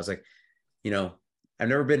thinking about it. I was like, you know, I've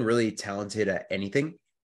never been really talented at anything.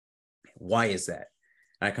 Why is that?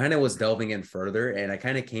 I kind of was delving in further and I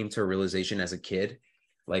kind of came to a realization as a kid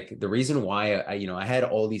Like the reason why I had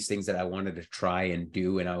all these things that I wanted to try and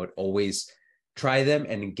do, and I would always try them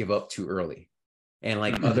and give up too early. And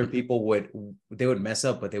like other people they would mess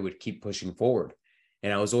up, but they would keep pushing forward.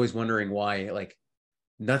 And I was always wondering why, like,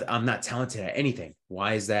 I'm not talented at anything.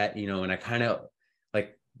 Why is that? And I kind of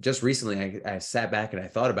like just recently I sat back and I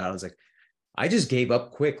thought about it. I was like, I just gave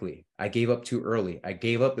up quickly. I gave up too early. I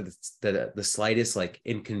gave up the slightest like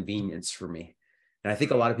inconvenience for me. And I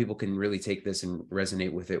think a lot of people can really take this and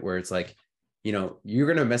resonate with it, where it's like, you're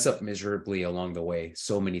going to mess up miserably along the way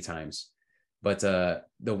so many times. But the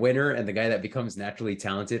winner and the guy that becomes naturally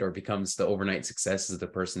talented or becomes the overnight success is the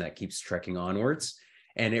person that keeps trekking onwards.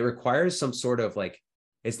 And it requires some sort of like,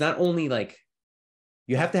 it's not only like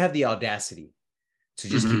you have to have the audacity to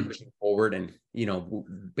just keep pushing forward. And,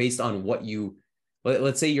 based on what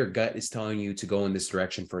let's say your gut is telling you to go in this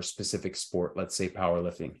direction for a specific sport, let's say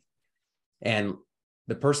powerlifting. And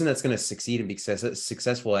the person that's going to succeed and be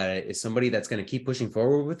successful at it is somebody that's going to keep pushing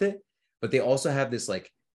forward with it. But they also have this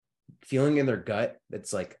like feeling in their gut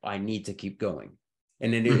that's like, I need to keep going.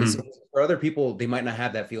 And then for other people, they might not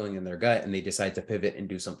have that feeling in their gut and they decide to pivot and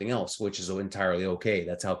do something else, which is entirely okay.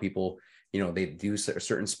 That's how people, they do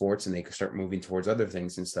certain sports and they start moving towards other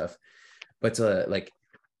things and stuff. But like,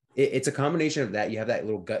 it's a combination of that. You have that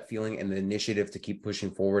little gut feeling and the initiative to keep pushing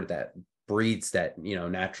forward that breeds that,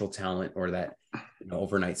 natural talent or that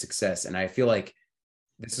overnight success. And I feel like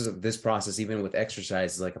this process, even with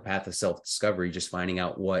exercise, is like a path of self-discovery, just finding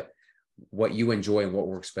out what you enjoy and what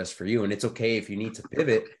works best for you. And it's okay if you need to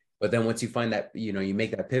pivot, but then once you find that, you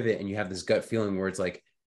make that pivot and you have this gut feeling where it's like,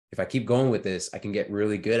 if I keep going with this, I can get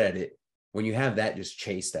really good at it. When you have that, just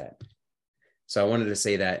chase that. So I wanted to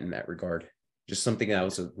say that in that regard, just something that I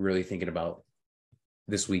was really thinking about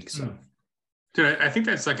this week. So dude, I think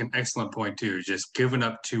that's like an excellent point too. Just giving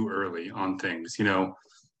up too early on things,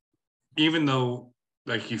 even though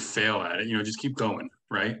like you fail at it, just keep going.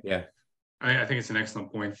 Right. Yeah. I think it's an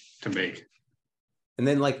excellent point to make. And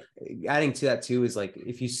then like adding to that too is like,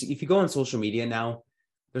 if you go on social media now,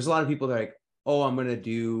 there's a lot of people that are like, oh, I'm going to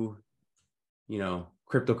do,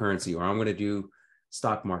 cryptocurrency, or I'm going to do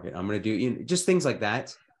stock market. I'm going to do just things like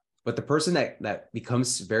that. But the person that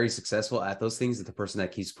becomes very successful at those things is the person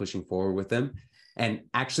that keeps pushing forward with them and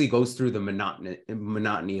actually goes through the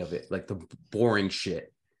monotony of it, like the boring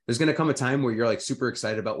shit. There's going to come a time where you're like super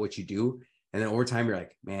excited about what you do. And then over time, you're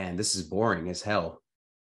like, man, this is boring as hell.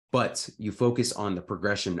 But you focus on the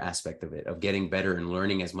progression aspect of it, of getting better and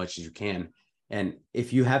learning as much as you can. And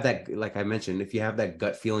if you have that, like I mentioned, if you have that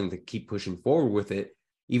gut feeling to keep pushing forward with it,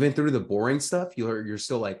 even through the boring stuff, you're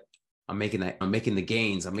still like, I'm making the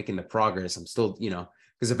gains, I'm making the progress. I'm still,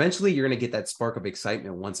 because eventually you're going to get that spark of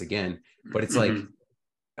excitement once again. But it's like,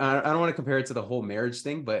 I don't want to compare it to the whole marriage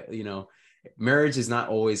thing, but marriage is not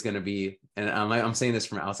always going to be, and I'm saying this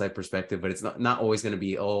from an outside perspective, but it's not always going to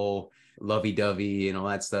be, lovey-dovey and all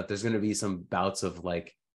that stuff. There's going to be some bouts of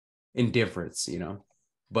like indifference,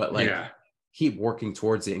 but like keep working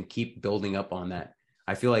towards it and keep building up on that.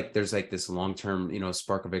 I feel like there's like this long-term,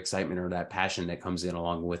 spark of excitement or that passion that comes in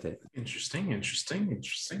along with it. Interesting.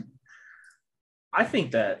 I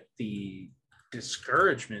think that the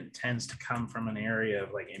discouragement tends to come from an area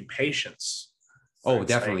of like impatience. Oh,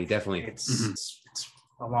 definitely. It's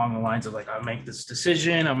along the lines of like, I'll make this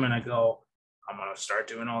decision. I'm going to start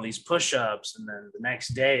doing all these push-ups. And then the next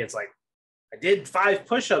day it's like, I did 5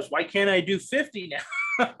 push-ups. Why can't I do 50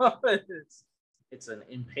 now? It's an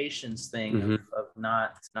impatience thing of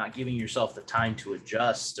not giving yourself the time to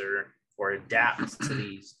adjust or adapt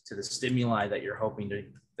to the stimuli that you're hoping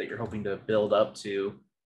to build up to,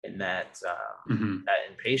 and that that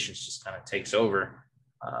impatience just kind of takes over.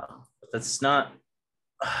 But that's not.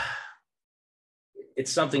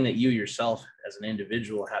 It's something that you yourself as an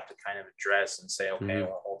individual have to kind of address and say, okay,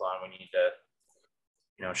 well, hold on, we need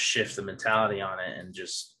to, shift the mentality on it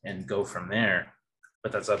and go from there.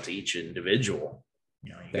 But that's up to each individual.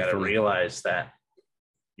 You got to realize that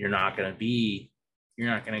you're not going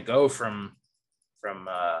to go from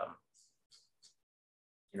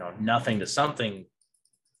nothing to something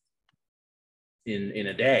in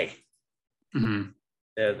a day.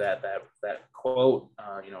 That quote,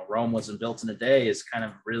 Rome wasn't built in a day, is kind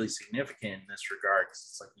of really significant in this regard.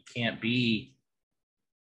 It's like you can't be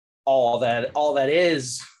all that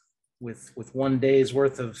is with one day's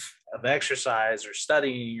worth of exercise or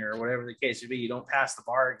studying or whatever the case may be. You don't pass the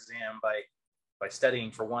bar exam by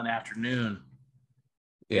studying for one afternoon.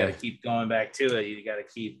 You got to keep going back to it. You got to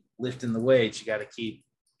keep lifting the weights. You got to keep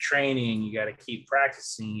training. You got to keep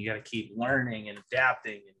practicing. You got to keep learning and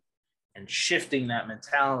adapting and shifting that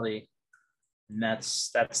mentality. And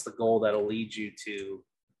that's the goal that'll lead you to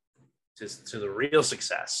to the real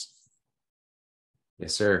success.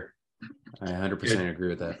 Yes, sir. I 100% agree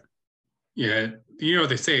with that. Yeah,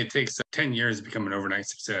 they say it takes 10 years to become an overnight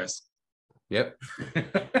success. Yep. I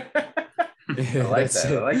like that.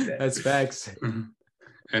 I like that. That's facts.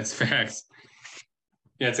 That's facts.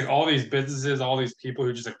 Yeah, it's like all these businesses, all these people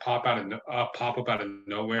who just like pop up out of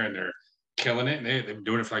nowhere, and they're killing it. They've been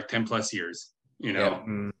doing it for like 10 plus years. Yep.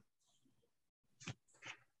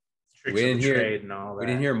 We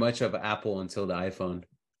didn't hear much of Apple until the iPhone.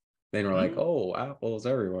 Then we're like, oh, Apple's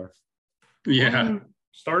everywhere. Yeah.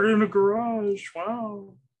 Started in a garage.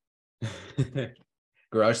 Wow.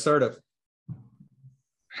 Garage startup.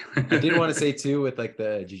 I did want to say too, with like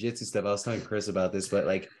the jiu-jitsu stuff, I was telling Chris about this, but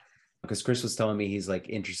like, because Chris was telling me he's like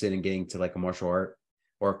interested in getting to like a martial art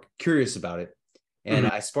or curious about it. And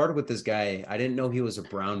I sparred with this guy. I didn't know he was a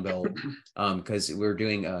brown belt because we were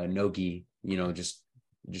doing a no-gi, just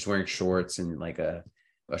wearing shorts and like a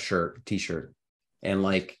t-shirt. And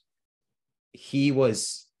like he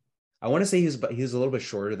was, I want to say he was a little bit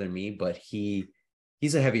shorter than me, but he's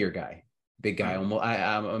a heavier guy, big guy. Almost,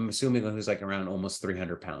 I'm assuming he was like around almost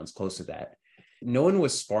 300 pounds, close to that. No one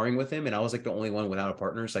was sparring with him, and I was like the only one without a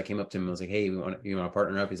partner. So I came up to him and was like, "Hey, you want to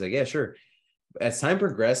partner up?" He's like, "Yeah, sure." As time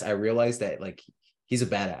progressed, I realized that like he's a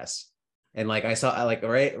badass, and like I saw, like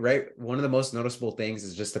right. One of the most noticeable things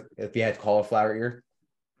is just if you had cauliflower ear,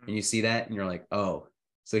 and you see that, and you're like, "Oh,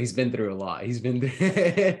 so he's been through a lot. He's been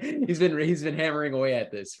he's been hammering away at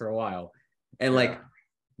this for a while," and like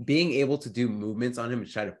being able to do movements on him and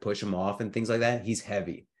try to push him off and things like that. He's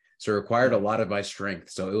heavy. So it required a lot of my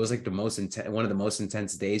strength. So it was like one of the most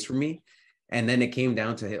intense days for me. And then it came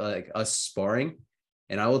down to like us sparring.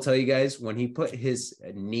 And I will tell you guys, when he put his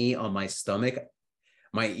knee on my stomach,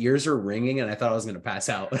 my ears are ringing and I thought I was going to pass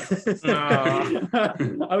out. I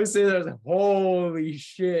was sitting there, I was like, holy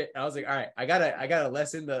shit. I was like, all right, I gotta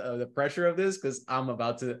lessen the pressure of this because I'm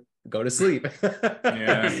about to go to sleep. To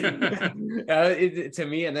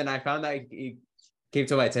me. And then I found that he came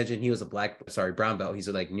to my attention. He was brown belt. He's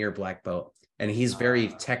like near black belt. And he's very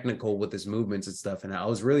technical with his movements and stuff. And I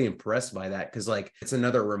was really impressed by that because like it's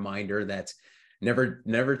another reminder that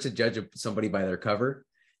never to judge somebody by their cover.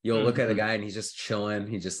 You'll look at a guy and he's just chilling.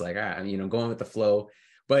 He's just like, going with the flow.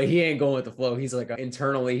 But he ain't going with the flow. He's like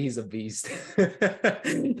internally, he's a beast.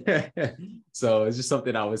 So it's just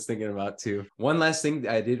something I was thinking about too. One last thing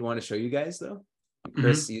I did want to show you guys though.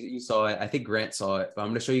 Chris, you saw it. I think Grant saw it. But I'm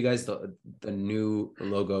going to show you guys the new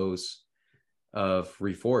logos of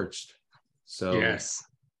Reforged. So yes.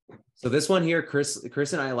 So this one here, Chris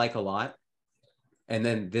and I like a lot. And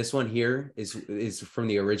then this one here is from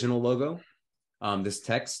the original logo. This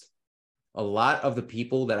text. A lot of the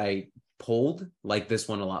people that I polled like this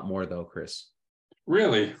one a lot more though, Chris.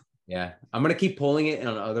 Really? Yeah. I'm going to keep polling it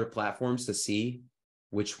on other platforms to see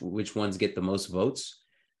which ones get the most votes.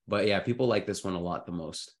 But yeah, people like this one a lot the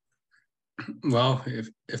most. Well,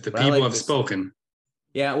 if the people have spoken.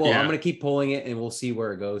 Yeah, well, I'm going to keep polling it and we'll see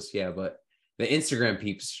where it goes. Yeah, but the Instagram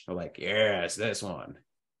peeps are like, yes, this one.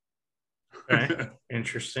 Okay.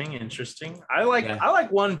 Interesting. I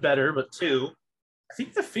like one better, but two, I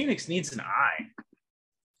think the Phoenix needs an eye.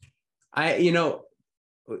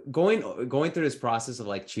 Going through this process of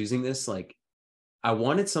like choosing this, like I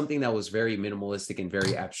wanted something that was very minimalistic and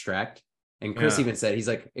very abstract. And Chris even said, he's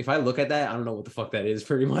like, if I look at that, I don't know what the fuck that is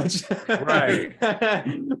pretty much. Right.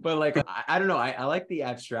 But like, I don't know. I like the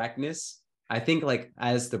abstractness. I think like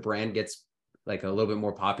as the brand gets like a little bit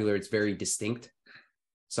more popular, it's very distinct.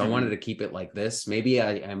 So I wanted to keep it like this. Maybe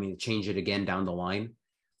I mean, change it again down the line,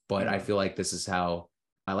 but I feel like this is how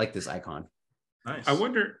I like this icon. Nice. I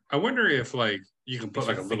wonder if like you can put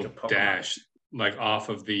like a little dash like off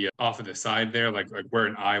of the side there, like where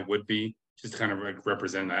an eye would be, just to kind of like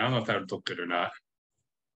represent that. I don't know if that would look good or not.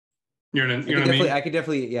 You know what I mean? I could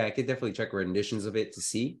definitely check renditions of it to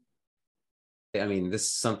see. I mean, this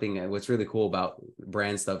is something, what's really cool about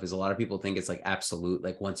brand stuff is a lot of people think it's like absolute.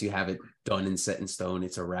 Like once you have it done and set in stone,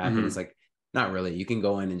 it's a wrap. And it's like, not really. You can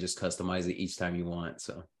go in and just customize it each time you want.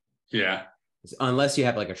 So yeah, unless you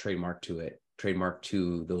have like a trademark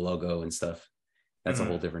to the logo and stuff. That's a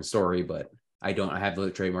whole different story, but I have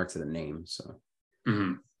the trademark to the name. So,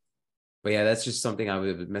 but yeah, that's just something I've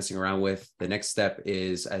been messing around with. The next step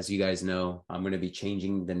is, as you guys know, I'm going to be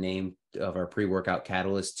changing the name of our pre-workout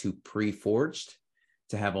catalyst to Pre-Forged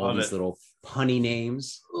to have all these little punny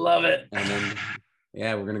names. Love it. And then,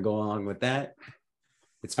 yeah, we're going to go along with that.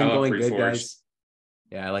 It's been going good, guys.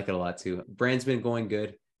 Yeah, I like it a lot too. Brand's been going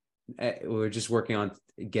good. We're just working on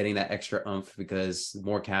getting that extra oomph because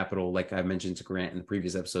more capital, like I mentioned to Grant in the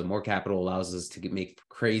previous episode, more capital allows us to make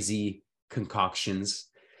crazy concoctions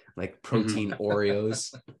like protein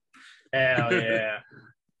Oreos. Hell yeah.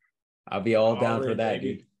 I'll be all I'm down all for in, that,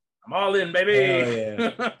 baby. dude. I'm all in,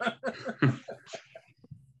 baby. Hell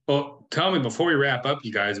Well, tell me before we wrap up,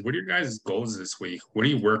 you guys, what are your guys' goals this week? What are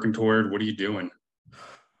you working toward? What are you doing?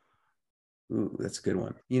 Ooh, that's a good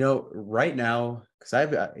one. Right now, because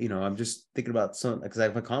I'm just thinking about because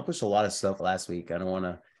I've accomplished a lot of stuff last week. I don't want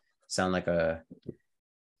to sound like a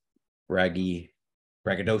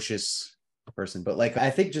braggadocious person, but like I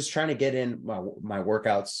think just trying to get in my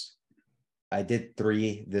workouts. I did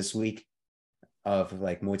 3 this week of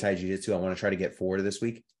like Muay Thai Jiu-Jitsu. I want to try to get 4 this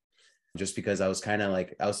week, just because I was kind of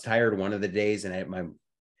like I was tired one of the days, and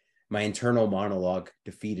my internal monologue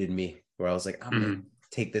defeated me, where I was like, I'm gonna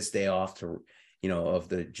take this day off to of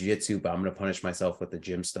the jiu-jitsu, but I'm gonna punish myself with the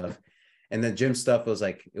gym stuff. And the gym stuff was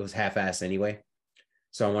like it was half-assed anyway.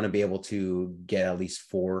 So I want to be able to get at least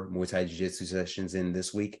 4 Muay Thai Jiu-Jitsu sessions in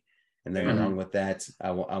this week. And then along with that,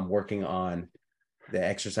 I'm working on the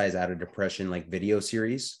Exercise Out of Depression like video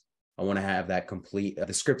series. I want to have that complete,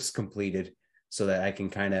 the script's completed, so that I can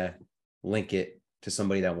kind of link it to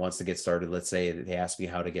somebody that wants to get started. Let's say they ask me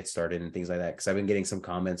how to get started and things like that. Because I've been getting some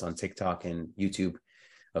comments on TikTok and YouTube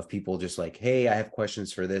of people just like, hey, I have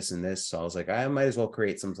questions for this and this. So I was like, I might as well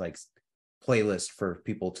create some like playlist for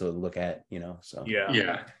people to look at, so.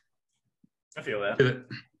 Yeah. I feel that.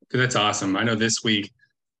 That's awesome. I know this week,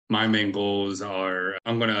 my main goals are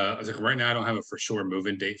right now I don't have a for sure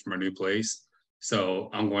move-in date for my new place. So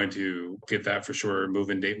I'm going to get that for sure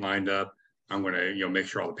move-in date lined up. I'm going to, make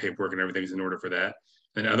sure all the paperwork and everything's in order for that.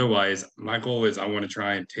 And otherwise, my goal is I want to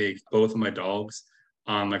try and take both of my dogs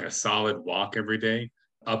on like a solid walk every day,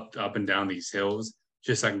 up and down these hills,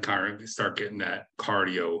 just so I can kind of start getting that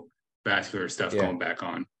cardio vascular stuff going back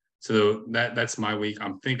on. So that's my week.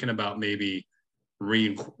 I'm thinking about maybe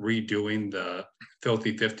redoing the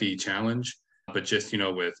Filthy 50 challenge, but just,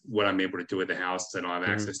 with what I'm able to do at the house, I don't have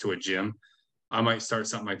access to a gym. I might start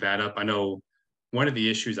something like that up. I know one of the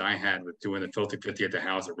issues I had with doing the Filthy 50 at the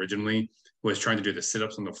house originally was trying to do the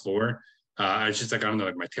sit-ups on the floor. I was just like, I don't know,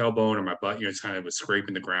 like my tailbone or my butt, it's kind of was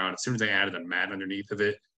scraping the ground. As soon as I added a mat underneath of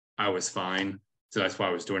it, I was fine. So that's why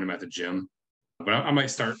I was doing them at the gym. But I might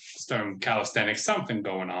start some calisthenics, something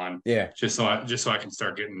going on. Yeah. Just so I can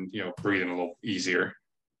start getting, breathing a little easier.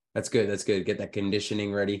 That's good. That's good. Get that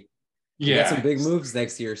conditioning ready. Yeah. We got some big moves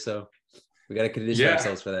next year, so we got to condition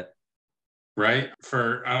ourselves for that. Right.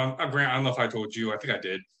 For Grant, I don't know if I told you, I think I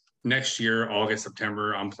did. Next year, August,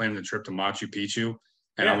 September, I'm planning a trip to Machu Picchu,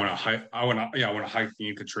 and I want to hike. I want to hike the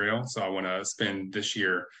Inca Trail. So I want to spend this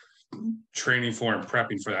year training for and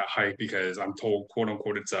prepping for that hike, because I'm told, quote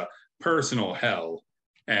unquote, it's a personal hell.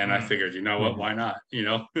 And I figured, what, why not?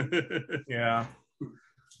 Yeah.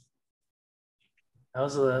 That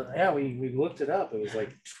was we looked it up. It was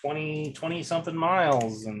like 20 something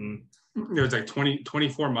miles, and it was like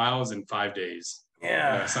 24 miles in 5 days.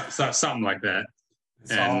 Yeah. Something like that.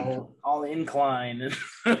 It's all incline.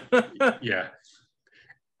 Yeah.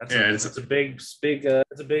 It's a big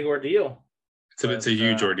ordeal. It's a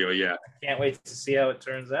huge ordeal. Yeah. I can't wait to see how it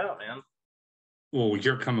turns out, man. Well,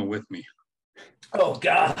 you're coming with me. Oh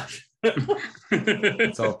gosh.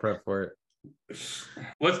 It's all prep for it.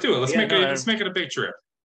 Let's do it. Let's make it a big trip.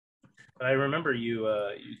 But I remember you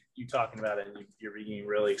talking about it, and you're being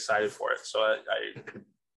really excited for it. So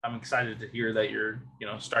I'm excited to hear that you're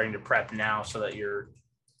starting to prep now, so that you're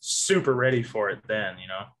super ready for it then.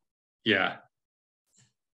 Yeah.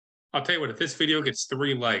 I'll tell you what, if this video gets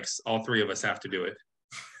 3 likes, all 3 of us have to do it.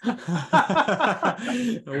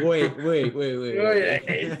 Wait.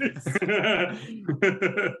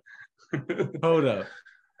 Hold up.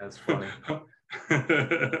 That's funny.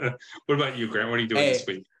 What about you, Grant? What are you doing this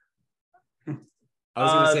week? I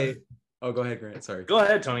was gonna say, go ahead, Grant. Sorry. Go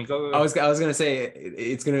ahead, Tony. Go. I was gonna say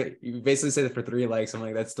you basically said it for 3 likes. I'm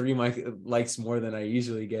like, that's 3 likes more than I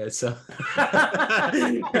usually get. So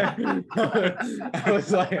I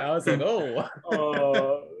was like,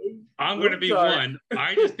 oh. I'm going to be one.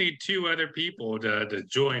 I just need 2 other people to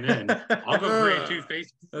join in. I'll go create 2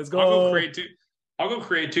 Let's go. I'll go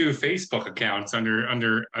create 2 Facebook accounts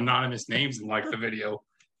under anonymous names and like the video.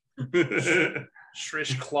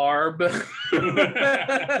 Shrish Clarb.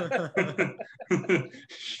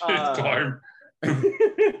 Clarb.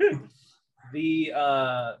 The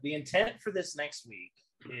intent for this next week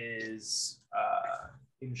is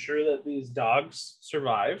ensure that these dogs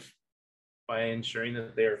survive by ensuring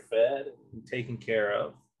that they are fed and taken care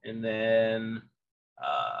of. And then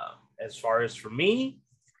as far as for me,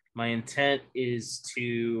 my intent is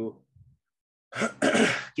to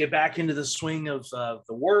get back into the swing of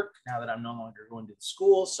the work now that I'm no longer going to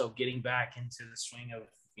school. So getting back into the swing of,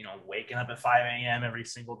 waking up at 5 a.m. every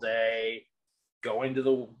single day, going to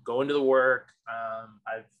the work.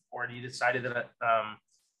 I've already decided that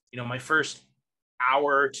my first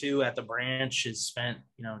hour or two at the branch is spent,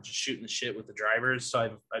 just shooting the shit with the drivers.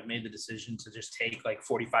 So I've made the decision to just take like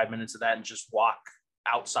 45 minutes of that and just walk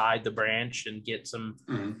outside the branch and get some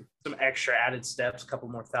extra added steps, a couple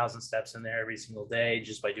more 1,000 steps in there every single day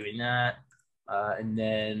just by doing that. And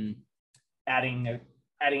then adding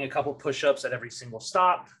a couple push-ups at every single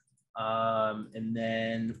stop. And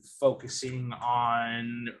then focusing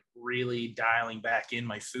on really dialing back in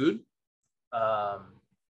my food.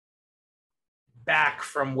 Back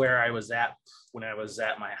from where I was at when I was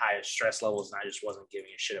at my highest stress levels, and I just wasn't giving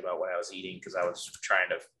a shit about what I was eating because I was trying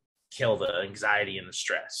to kill the anxiety and the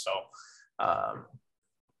stress. So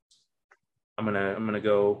I'm gonna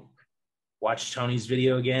go watch Tony's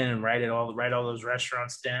video again and write all those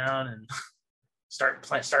restaurants down and start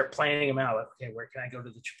planning them out. Like, okay, where can I go to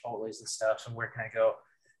the Chipotle's and stuff, and where can I go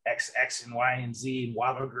X and Y and Z and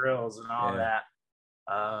Waba Grills and all that.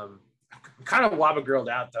 I'm kind of Waba grilled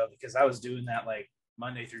out though, because I was doing that like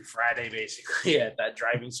Monday through Friday basically at that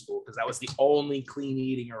driving school, because that was the only clean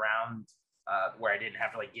eating around where I didn't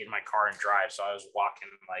have to like get in my car and drive. So I was walking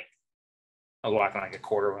like a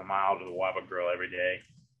quarter of a mile to the Waba Grill every day,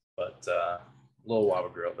 but little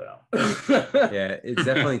Waba grilled out. Yeah, it's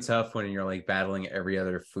definitely tough when you're like battling every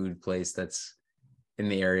other food place that's in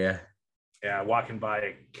the area. Yeah, walking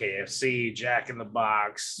by KFC, Jack in the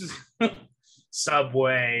Box,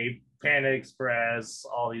 Subway, Panda Express,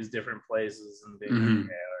 all these different places, and being like, okay, all right,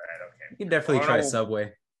 okay. You can definitely try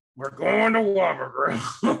Subway. We're going to Waba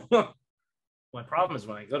Grill. My problem is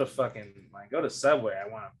when I go to Subway, I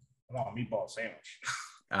want a meatball sandwich.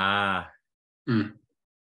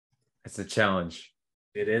 It's a challenge.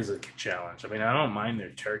 It is a challenge. I mean, I don't mind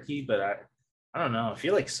their turkey, but I don't know. I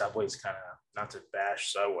feel like Subway's kind of, not to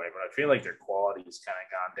bash Subway, but I feel like their quality has kind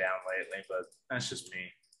of gone down lately, but that's just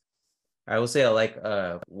me. I will say I like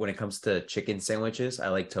when it comes to chicken sandwiches, I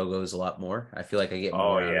like Togo's a lot more. I feel like I get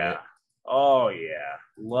more out of it. Oh yeah.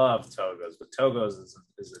 Love Togo's, but Togo's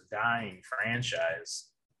is a dying franchise.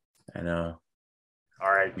 I know.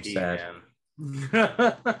 R.I.P. man.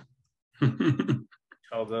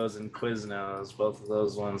 Togo's and Quiznos, both of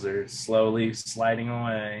those ones are slowly sliding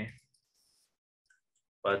away.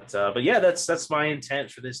 But yeah, that's my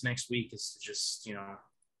intent for this next week, is to just,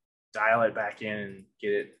 dial it back in and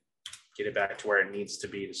get it back to where it needs to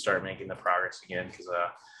be to start making the progress again. Because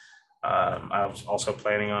I was also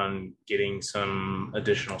planning on getting some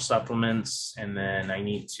additional supplements, and then I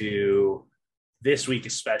need to, this week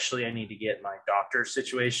especially, I need to get my doctor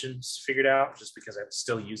situations figured out, just because I'm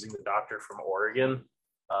still using the doctor from Oregon.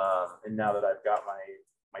 And now that I've got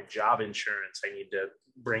my job insurance, I need to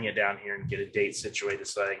bring it down here and get a date situated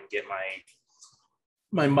so I can get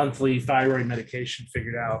my monthly thyroid medication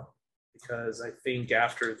figured out, because I think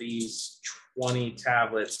after these 20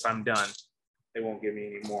 tablets, I'm done. They won't give me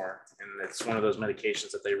any more. And it's one of those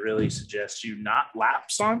medications that they really suggest you not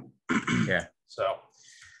lapse on. Yeah. So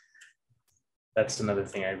that's another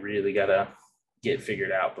thing I really got to get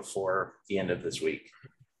figured out before the end of this week.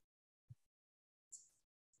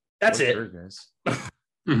 That's it. Sure, guys.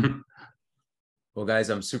 Well, guys,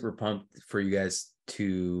 I'm super pumped for you guys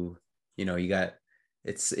to,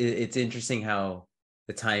 it's interesting how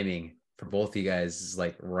the timing for both of you guys is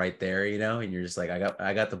like right there, and you're just like,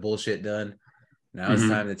 I got the bullshit done. Now it's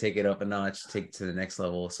time to take it up a notch, take it to the next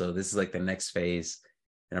level. So this is like the next phase,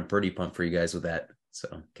 and I'm pretty pumped for you guys with that.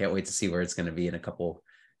 So can't wait to see where it's going to be in a couple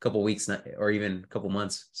weeks, or even a couple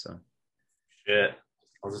months. So shit.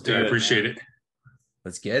 Let's do it. I appreciate it.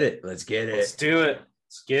 Let's get it. Let's do it.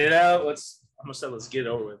 Let's get it out. Let's get it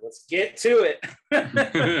over with. Let's get to it. You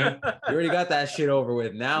already got that shit over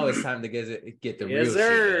with. Now it's time to get the real shit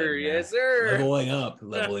done. Yes, sir. Leveling up.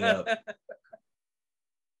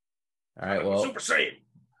 All right. Well, Super Saiyan.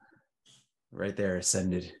 Right there,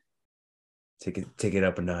 ascended. Take it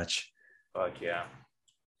up a notch. Fuck yeah.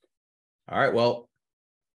 All right. Well,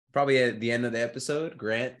 probably at the end of the episode,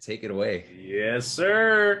 Grant, take it away. Yes,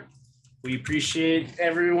 sir. We appreciate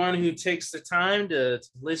everyone who takes the time to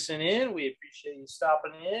listen in. We appreciate you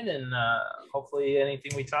stopping in, and hopefully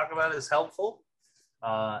anything we talk about is helpful.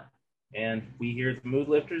 And we here at the Mood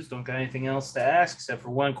Lifters don't got anything else to ask except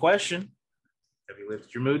for one question. Have you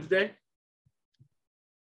lifted your mood today?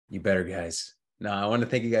 You better, guys. No, I want to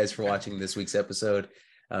thank you guys for watching this week's episode.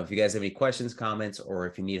 If you guys have any questions, comments, or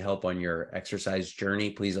if you need help on your exercise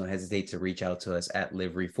journey, please don't hesitate to reach out to us at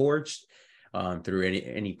Live Reforged. Through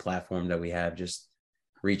any platform that we have, just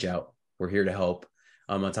reach out. We're here to help.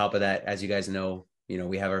 On top of that, as you guys know,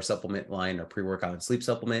 we have our supplement line, our pre-workout and sleep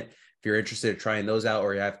supplement. If you're interested in trying those out,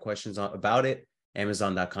 or you have questions about it,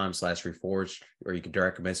 Amazon.com/reforged, or you can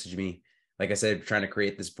direct message me. Like I said, trying to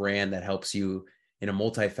create this brand that helps you in a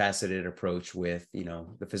multifaceted approach with,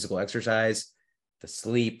 the physical exercise, the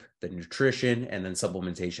sleep, the nutrition, and then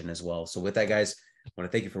supplementation as well. So with that, guys, I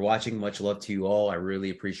want to thank you for watching. Much love to you all. I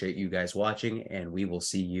really appreciate you guys watching, and we will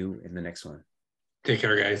see you in the next one. Take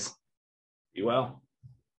care, guys. Be well.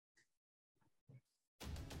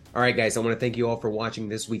 All right, guys, I want to thank you all for watching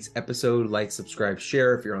this week's episode. Like, subscribe,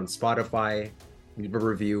 share. If you're on Spotify, leave a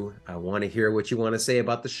review. I want to hear what you want to say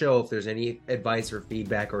about the show. If there's any advice or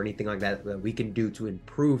feedback or anything like that that we can do to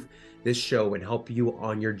improve this show and help you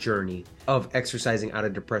on your journey of exercising out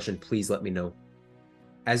of depression, please let me know.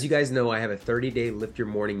 As you guys know, I have a 30-day Lift Your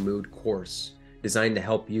Morning Mood course designed to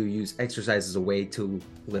help you use exercise as a way to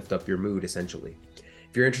lift up your mood, essentially.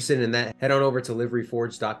 If you're interested in that, head on over to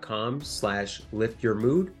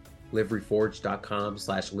livereforged.com/liftyourmood,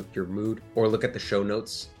 livereforged.com/liftyourmood, or look at the show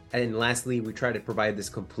notes. And lastly, we try to provide this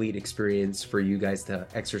complete experience for you guys to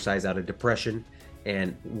exercise out of depression.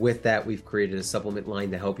 And with that, we've created a supplement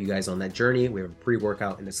line to help you guys on that journey. We have a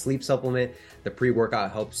pre-workout and a sleep supplement. The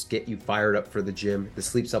pre-workout helps get you fired up for the gym. The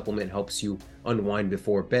sleep supplement helps you unwind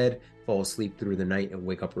before bed, fall asleep through the night, and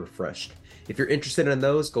wake up refreshed. If you're interested in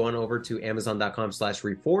those, go on over to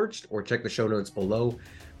amazon.com/reforged or check the show notes below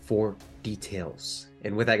for details.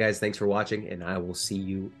 And with that, guys, thanks for watching, and I will see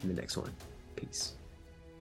you in the next one. Peace.